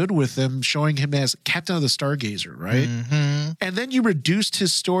really good with him, showing him as Captain of the Stargazer, right? Mm-hmm. And then you reduced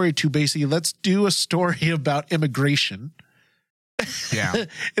his story to basically, let's do a story about immigration. Yeah.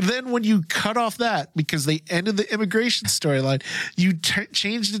 And then when you cut off that, because they ended the immigration storyline, you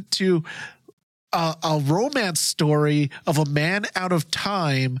changed it to a romance story of a man out of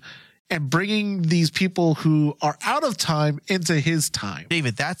time and bringing these people who are out of time into his time.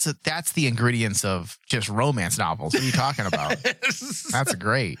 David, that's the ingredients of just romance novels. What are you talking about? That's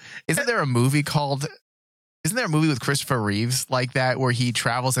great. Isn't there a movie with Christopher Reeves like that where he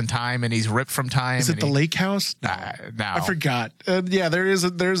travels in time and he's ripped from time? Is it The Lake House? No. I forgot. Yeah, there's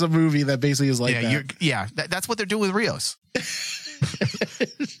a movie that basically is like that. That's what they're doing with Rios.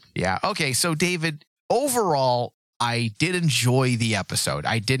 Yeah. Okay. So David, overall, I did enjoy the episode.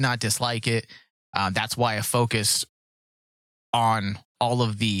 I did not dislike it. That's why I focused on all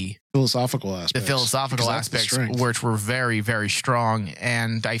of the philosophical aspects, which were very, very strong.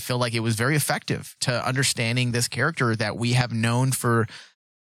 And I feel like it was very effective to understanding this character that we have known for,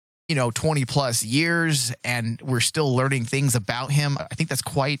 20 plus years, and we're still learning things about him. I think that's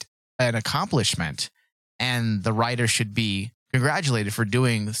quite an accomplishment. And the writer should be congratulated for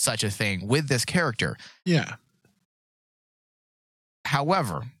doing such a thing with this character. Yeah.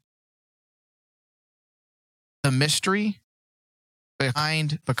 However, the mystery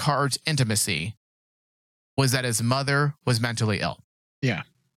behind Picard's intimacy was that his mother was mentally ill. Yeah.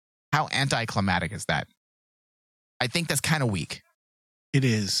 How anticlimactic is that? I think that's kind of weak. It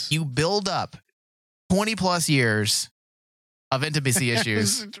is. You build up 20 plus years of intimacy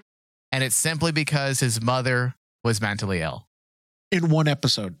issues, and it's simply because his mother was mentally ill. In one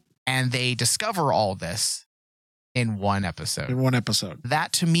episode. And they discover all this in one episode.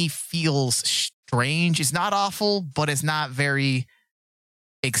 That to me feels strange. It's not awful, but it's not very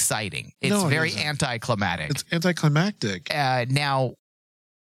exciting. It's very anticlimactic. It's anticlimactic. Now,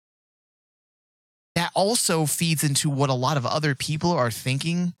 that also feeds into what a lot of other people are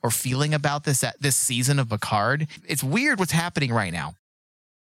thinking or feeling about this season of Picard. It's weird what's happening right now.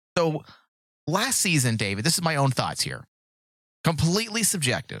 So last season, David, this is my own thoughts here. Completely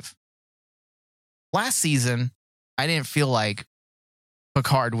subjective. Last season, I didn't feel like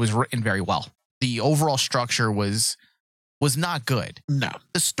Picard was written very well. The overall structure was not good. No.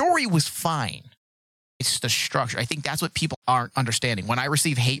 The story was fine. It's the structure. I think that's what people aren't understanding. When I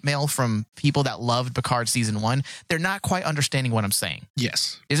receive hate mail from people that loved Picard season 1, they're not quite understanding what I'm saying.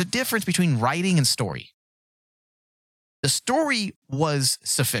 Yes. There's a difference between writing and story. The story was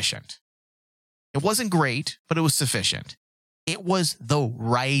sufficient. It wasn't great, but it was sufficient. It was the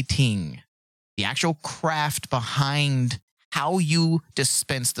writing, the actual craft behind how you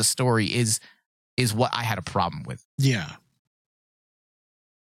dispense the story is what I had a problem with. Yeah.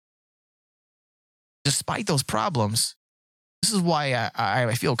 Despite those problems, this is why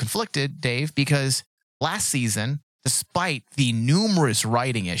I feel conflicted, Dave, because last season, despite the numerous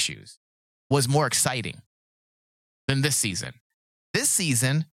writing issues, was more exciting than this season. This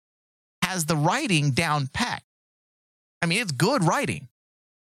season has the writing down pat. I mean, it's good writing.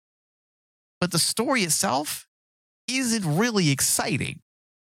 But the story itself isn't really exciting.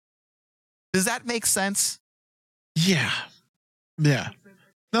 Does that make sense? Yeah. Yeah.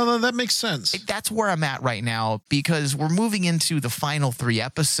 No, that makes sense. That's where I'm at right now because we're moving into the final 3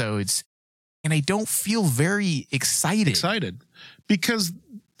 episodes and I don't feel very excited. Because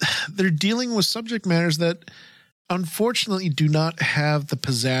they're dealing with subject matters that unfortunately do not have the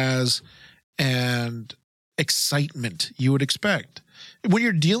pizzazz and excitement you would expect. When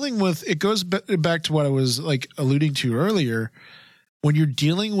you're dealing with, it goes back to what I was alluding to earlier. When you're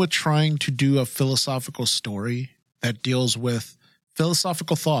dealing with trying to do a philosophical story that deals with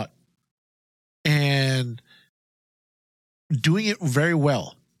philosophical thought and doing it very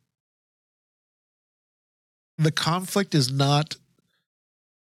well, the conflict is not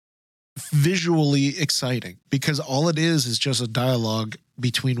visually exciting because all it is just a dialogue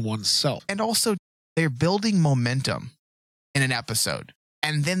between oneself. And also, they're building momentum in an episode,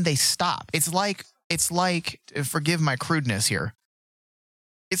 and then they stop. It's like, forgive my crudeness here.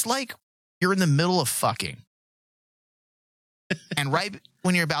 It's like you're in the middle of fucking, and right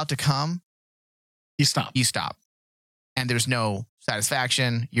when you're about to come, you stop, and there's no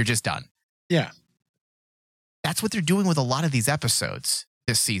satisfaction. You're just done. Yeah. That's what they're doing with a lot of these episodes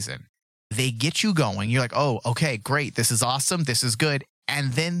this season. They get you going. You're like, oh, okay, great. This is awesome. This is good.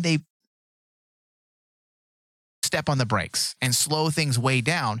 And then they step on the brakes and slow things way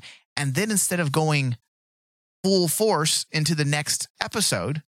down. And then instead of going full force into the next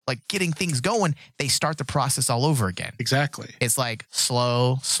episode, like getting things going, they start the process all over again. Exactly. It's like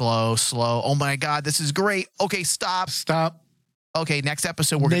slow. Oh my God, this is great. Okay, stop. Okay, next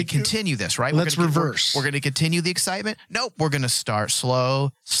episode, we're going to continue this, right? Let's reverse. We're going to continue the excitement. Nope, we're going to start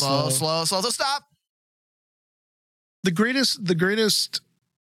slow. So stop. The greatest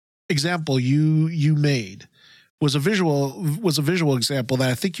example you made was a visual example that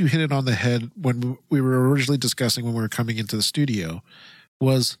I think you hit it on the head when we were originally discussing when we were coming into the studio.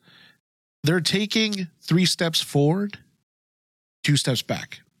 Was they're taking 3 steps forward, 2 steps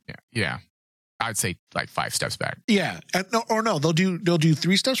back. Yeah. I'd say like 5 steps back. Yeah. No, they'll do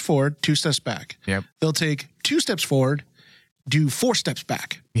 3 steps forward, 2 steps back. Yep. They'll take 2 steps forward, do 4 steps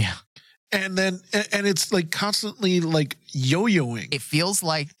back. Yeah. And then it's like constantly like yo-yoing. It feels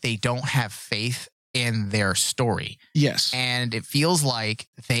like they don't have faith in their story. Yes. And it feels like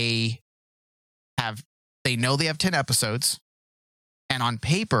they know they have 10 episodes, and on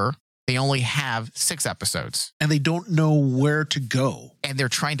paper they only have 6 episodes. And they don't know where to go. And they're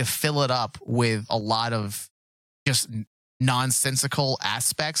trying to fill it up with a lot of just nonsensical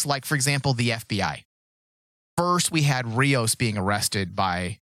aspects. Like, for example, the FBI. First, we had Rios being arrested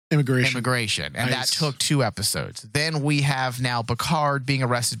by immigration. And that took 2 episodes. Then we have now Picard being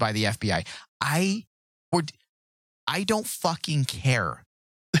arrested by the FBI. I don't fucking care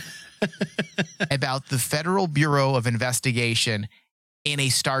about the Federal Bureau of Investigation in a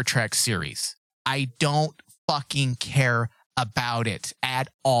Star Trek series. I don't fucking care about it at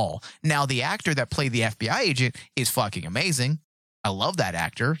all. Now, the actor that played the FBI agent is fucking amazing. I love that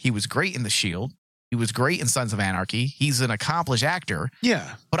actor. He was great in The Shield. He was great in Sons of Anarchy. He's an accomplished actor.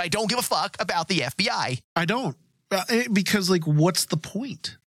 Yeah. But I don't give a fuck about the FBI. I don't. Because, like, what's the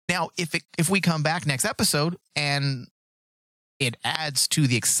point? Now, if we come back next episode and it adds to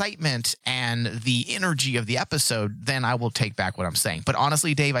the excitement and the energy of the episode, then I will take back what I'm saying. But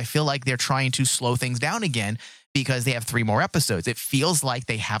honestly, Dave, I feel like they're trying to slow things down again because they have 3 more episodes. It feels like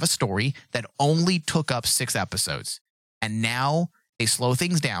they have a story that only took up 6 episodes. And now they slow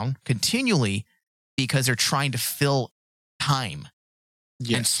things down continually because they're trying to fill time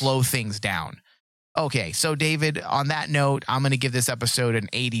and slow things down. Okay, so David, on that note, I'm going to give this episode an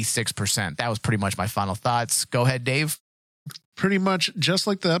 86%. That was pretty much my final thoughts. Go ahead, Dave. Pretty much just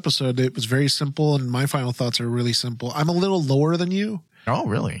like the episode, it was very simple, and my final thoughts are really simple. I'm a little lower than you. Oh,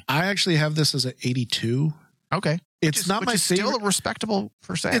 really? I actually have this as an 82. Okay. It's not my favorite. Still a respectable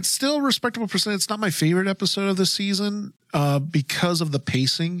percent. It's still a respectable percent. It's not my favorite episode of the season because of the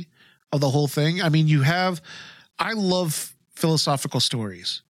pacing of the whole thing. I mean, I love philosophical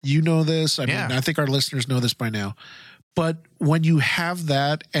stories. You know this. I mean, I think our listeners know this by now. But when you have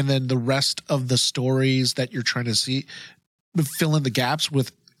that and then the rest of the stories that you're trying to fill in the gaps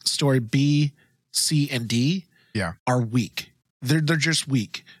with story B, C, and D are weak. They're just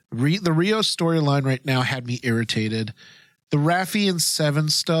weak. The Rio storyline right now had me irritated. The Raffi and Seven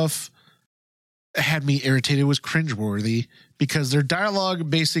stuff had me irritated. It was cringeworthy because their dialogue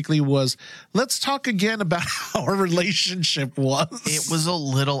basically was, let's talk again about how our relationship was. It was a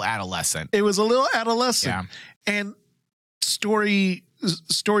little adolescent. Yeah. And story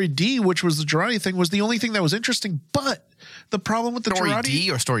D, which was the Girardi thing, was the only thing that was interesting. But the problem with the Girardi... Story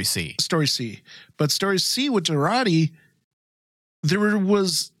D or Story C? Story C. But Story C with Girardi, there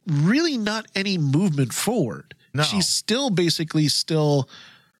was really not any movement forward. No. She's still basically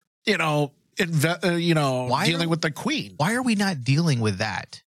dealing with the Queen. Why are we not dealing with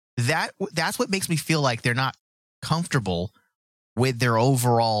that? That's what makes me feel like they're not comfortable with their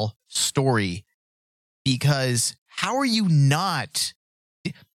overall story, because how are you not?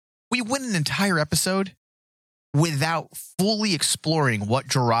 We went an entire episode without fully exploring what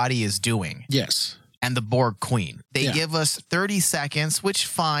Girardi is doing. Yes. And the Borg Queen. They give us 30 seconds, which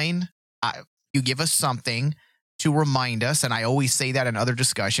fine. You give us something to remind us, and I always say that in other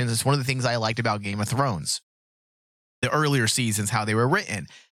discussions. It's one of the things I liked about Game of Thrones. The earlier seasons, how they were written,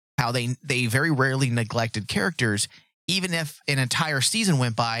 how they very rarely neglected characters, even if an entire season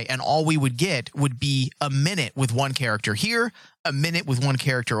went by and all we would get would be a minute with one character here, a minute with one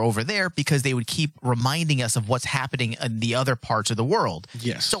character over there, because they would keep reminding us of what's happening in the other parts of the world.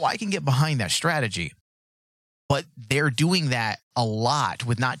 Yes. So I can get behind that strategy. But they're doing that a lot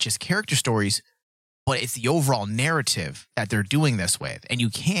with not just character stories, but it's the overall narrative that they're doing this with. And you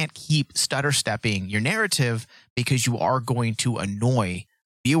can't keep stutter stepping your narrative because you are going to annoy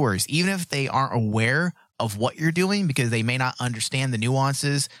viewers, even if they aren't aware of what you're doing, because they may not understand the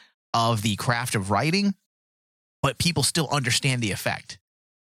nuances of the craft of writing, but people still understand the effect.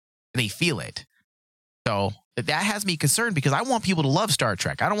 They feel it. So that has me concerned because I want people to love Star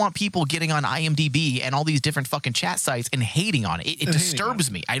Trek. I don't want people getting on IMDb and all these different fucking chat sites and hating on it. It disturbs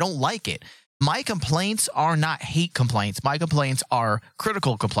me. I don't like it. My complaints are not hate complaints. My complaints are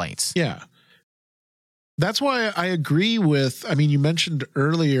critical complaints. Yeah. That's why I agree with, I mean, you mentioned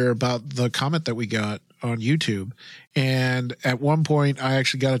earlier about the comment that we got on YouTube. And at one point, I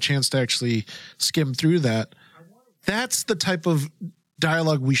actually got a chance to actually skim through that. That's the type of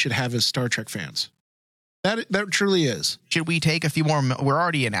dialogue we should have as Star Trek fans. That truly is. Should we take a few more? We're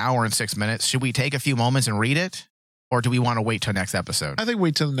already an hour and 6 minutes. Should we take a few moments and read it? Or do we want to wait till next episode? I think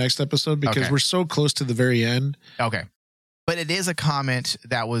wait till the next episode because we're so close to the very end. Okay. But it is a comment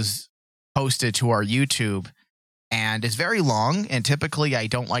that was posted to our YouTube and it's very long. And typically I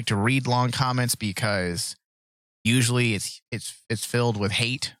don't like to read long comments because usually it's filled with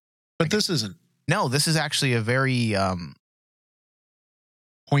hate. But this isn't. No, this is actually a very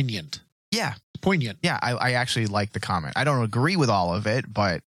poignant. Yeah. Poignant. Yeah, I actually like the comment. I don't agree with all of it,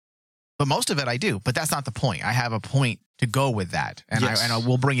 but most of it I do. But that's not the point. I have a point to go with that. And, yes. I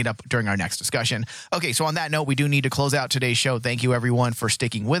will bring it up during our next discussion. Okay, so on that note, we do need to close out today's show. Thank you, everyone, for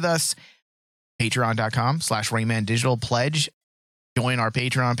sticking with us. Patreon.com/Rayman Digital Pledge. Join our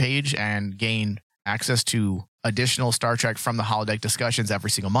Patreon page and gain access to additional Star Trek from the Holodeck discussions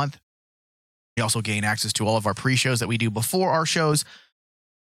every single month. You also gain access to all of our pre-shows that we do before our shows.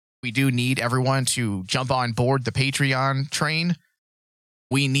 We do need everyone to jump on board the Patreon train.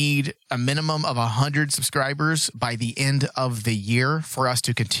 We need a minimum of 100 subscribers by the end of the year for us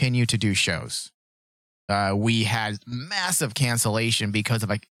to continue to do shows. We had massive cancellation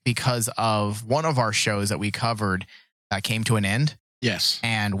because of one of our shows that we covered that came to an end. Yes.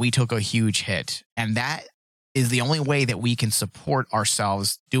 And we took a huge hit. And that is the only way that we can support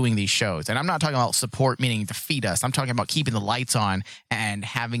ourselves doing these shows. And I'm not talking about support meaning to feed us. I'm talking about keeping the lights on and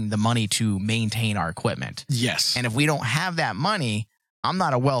having the money to maintain our equipment. Yes. And if we don't have that money, I'm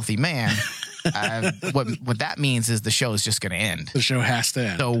not a wealthy man. What that means is the show is just going to end. The show has to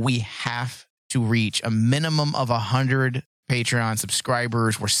end. So we have to reach a minimum of 100 Patreon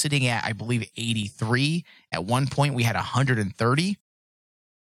subscribers. We're sitting at, I believe, 83. At one point, we had 130.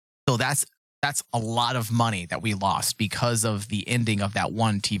 So that's a lot of money that we lost because of the ending of that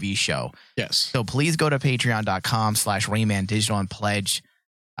one TV show. Yes. So please go to patreon.com/Rayman Digital and pledge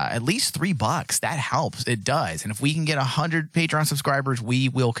at least $3. That helps. It does. And if we can get 100 Patreon subscribers, we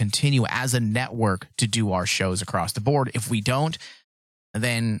will continue as a network to do our shows across the board. If we don't,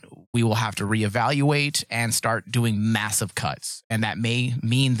 then we will have to reevaluate and start doing massive cuts. And that may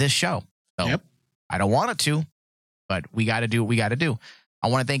mean this show. So yep. I don't want it to, but we got to do what we got to do. I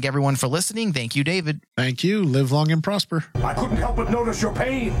want to thank everyone for listening. Thank you, David. Thank you. Live long and prosper. I couldn't help but notice your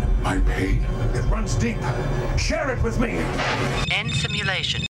pain. My pain. It runs deep. Share it with me. End simulation.